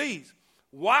philosophies.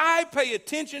 Why pay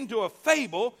attention to a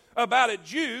fable about a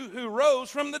Jew who rose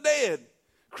from the dead?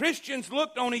 Christians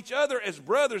looked on each other as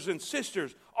brothers and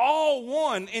sisters, all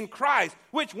one in Christ,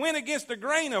 which went against the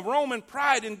grain of Roman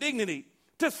pride and dignity.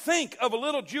 To think of a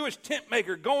little Jewish tent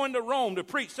maker going to Rome to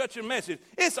preach such a message,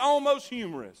 it's almost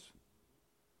humorous.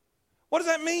 What does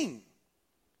that mean?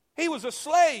 He was a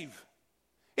slave.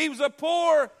 He was a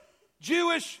poor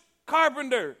Jewish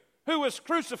carpenter who was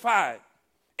crucified.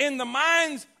 In the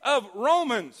minds of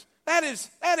Romans, that is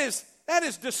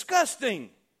disgusting.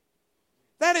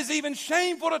 That is even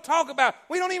shameful to talk about.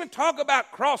 We don't even talk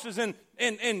about crosses in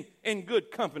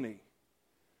good company.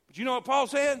 But you know what Paul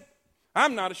said?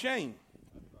 I'm not ashamed.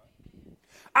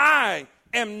 I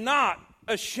am not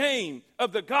ashamed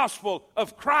of the gospel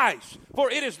of Christ,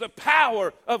 for it is the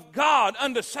power of God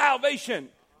unto salvation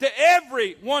to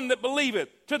every one that believeth,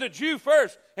 to the Jew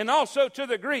first and also to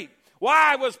the Greek.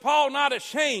 Why was Paul not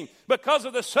ashamed? Because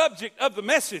of the subject of the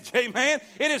message, amen?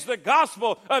 It is the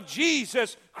gospel of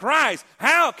Jesus Christ.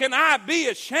 How can I be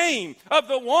ashamed of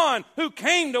the one who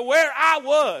came to where I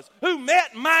was, who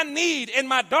met my need in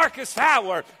my darkest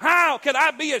hour? How could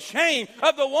I be ashamed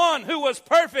of the one who was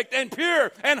perfect and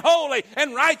pure and holy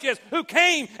and righteous, who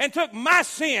came and took my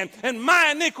sin and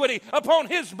my iniquity upon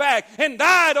his back and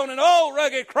died on an old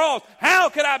rugged cross? How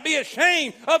could I be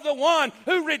ashamed of the one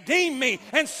who redeemed me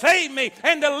and saved me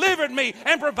and delivered me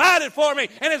and provided for me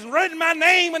and has written my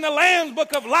name in the Lamb's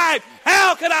book of life?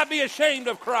 How could I be ashamed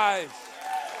of Christ?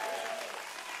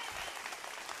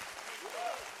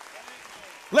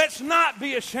 Let's not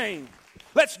be ashamed.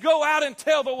 Let's go out and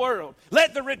tell the world.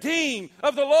 Let the redeemed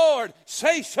of the Lord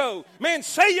say so. Man,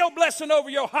 say your blessing over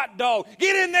your hot dog.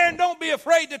 Get in there and don't be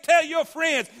afraid to tell your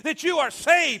friends that you are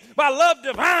saved by love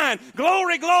divine.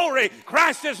 Glory, glory,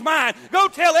 Christ is mine. Go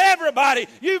tell everybody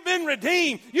you've been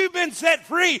redeemed. You've been set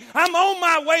free. I'm on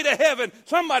my way to heaven.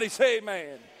 Somebody say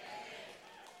amen.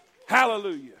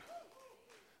 Hallelujah.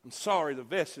 I'm sorry, the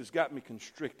vest has got me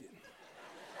constricted.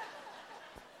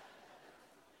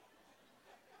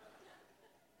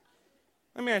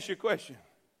 Let me ask you a question.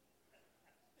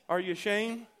 Are you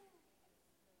ashamed?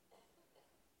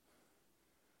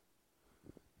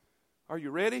 Are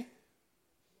you ready?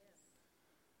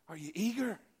 Are you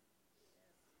eager?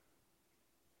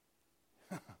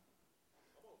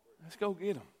 Let's go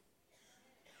get them.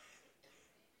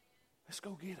 Let's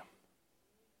go get them.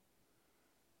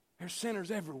 There's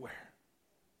sinners everywhere.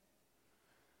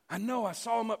 I know, I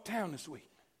saw them uptown this week.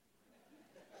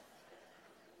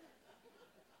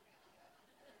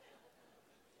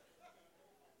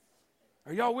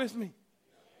 Are y'all with me?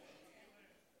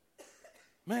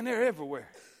 Man, they're everywhere.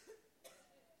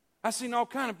 I seen all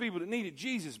kind of people that needed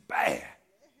Jesus bad.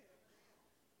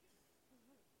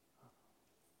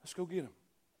 Let's go get them.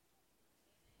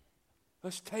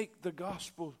 Let's take the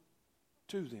gospel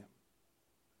to them.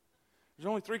 There's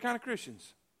only three kind of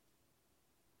Christians: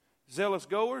 zealous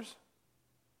goers,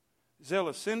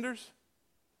 zealous senders,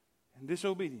 and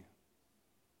disobedient.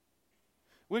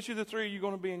 Which of the three are you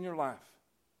going to be in your life?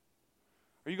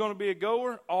 Are you going to be a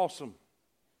goer? Awesome.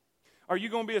 Are you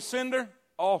going to be a sender?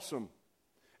 Awesome.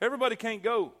 Everybody can't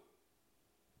go.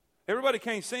 Everybody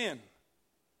can't sin.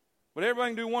 But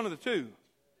everybody can do one of the two.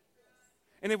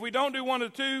 And if we don't do one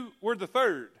of the two, we're the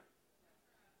third.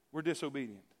 We're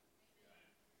disobedient.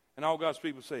 And all God's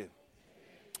people said,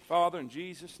 Father, in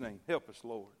Jesus' name, help us,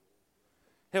 Lord.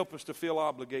 Help us to feel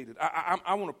obligated.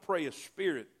 I want to pray a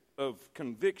spirit of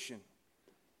conviction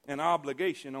and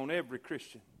obligation on every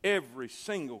Christian, every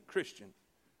single Christian.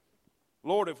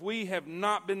 Lord, if we have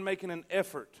not been making an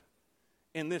effort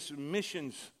in this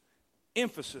missions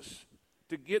emphasis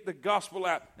to get the gospel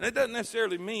out, and it doesn't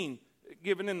necessarily mean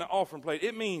giving in the offering plate.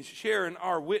 It means sharing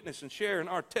our witness and sharing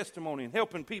our testimony and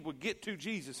helping people get to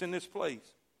Jesus in this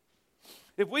place.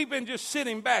 If we've been just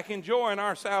sitting back enjoying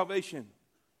our salvation,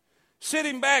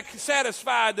 sitting back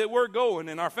satisfied that we're going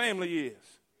and our family is,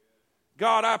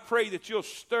 God, I pray that you'll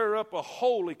stir up a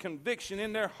holy conviction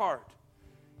in their heart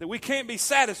that we can't be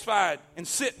satisfied and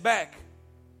sit back.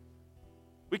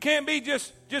 We can't be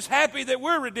just happy that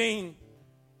we're redeemed.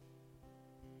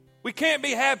 We can't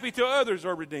be happy till others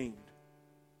are redeemed.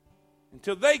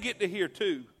 Until they get to hear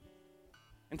too.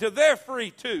 Until they're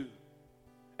free too.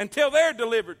 Until they're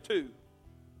delivered too.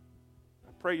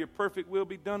 I pray your perfect will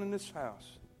be done in this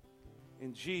house.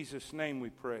 In Jesus' name we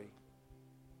pray.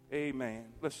 Amen.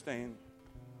 Let's stand.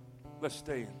 Let's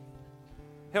stand.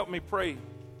 Help me pray.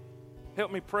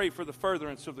 Help me pray for the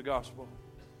furtherance of the gospel.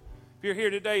 If you're here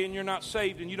today and you're not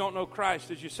saved and you don't know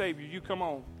Christ as your Savior, you come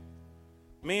on.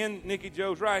 Men, Nicky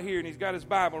Joe's right here and he's got his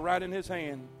Bible right in his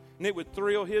hand. And it would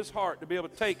thrill his heart to be able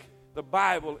to take the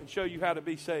Bible and show you how to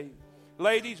be saved.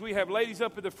 Ladies, we have ladies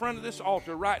up at the front of this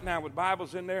altar right now with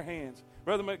Bibles in their hands.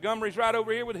 Brother Montgomery's right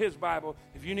over here with his Bible.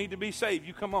 If you need to be saved,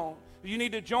 you come on. If you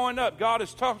need to join up, God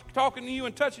is talking to you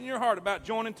and touching your heart about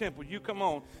joining temple, you come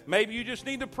on. Maybe you just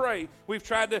need to pray. We've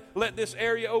tried to let this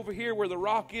area over here where the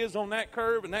rock is on that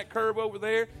curve and that curve over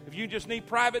there, if you just need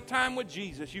private time with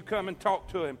Jesus, you come and talk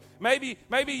to him. Maybe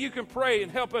you can pray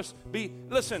and help us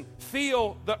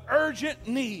feel the urgent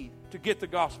need to get the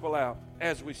gospel out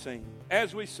as we sing.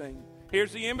 As we sing.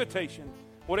 Here's the invitation.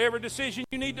 Whatever decision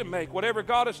you need to make, whatever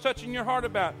God is touching your heart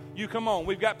about, you come on.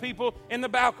 We've got people in the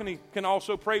balcony can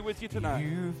also pray with you tonight.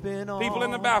 People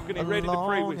in the balcony ready to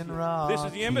pray with you. This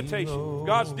is the invitation.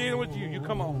 God's dealing with you. You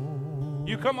come on.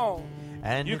 You come on.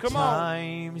 And You at come on.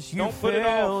 times you Don't put it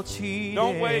felt off. cheated.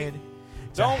 Don't wait. To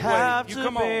Don't have wait. You to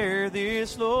come on. bear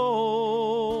this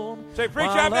load. Say, preacher,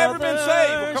 while I've never been saved.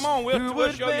 Well, come on, others we'll who show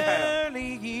would you how.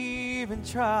 barely even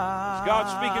try. Is God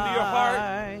speaking to your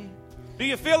heart? Do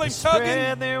you feel Him Spread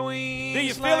tugging? their wings Do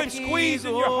you feel Him like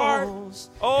squeezing your heart? eagles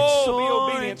Oh, and be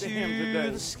soar obedient to Him into today.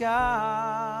 the sky.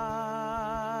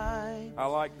 I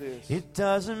like this. It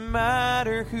doesn't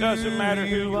matter who Doesn't matter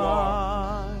who you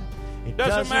are. It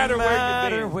Doesn't matter where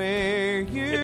you've been. where you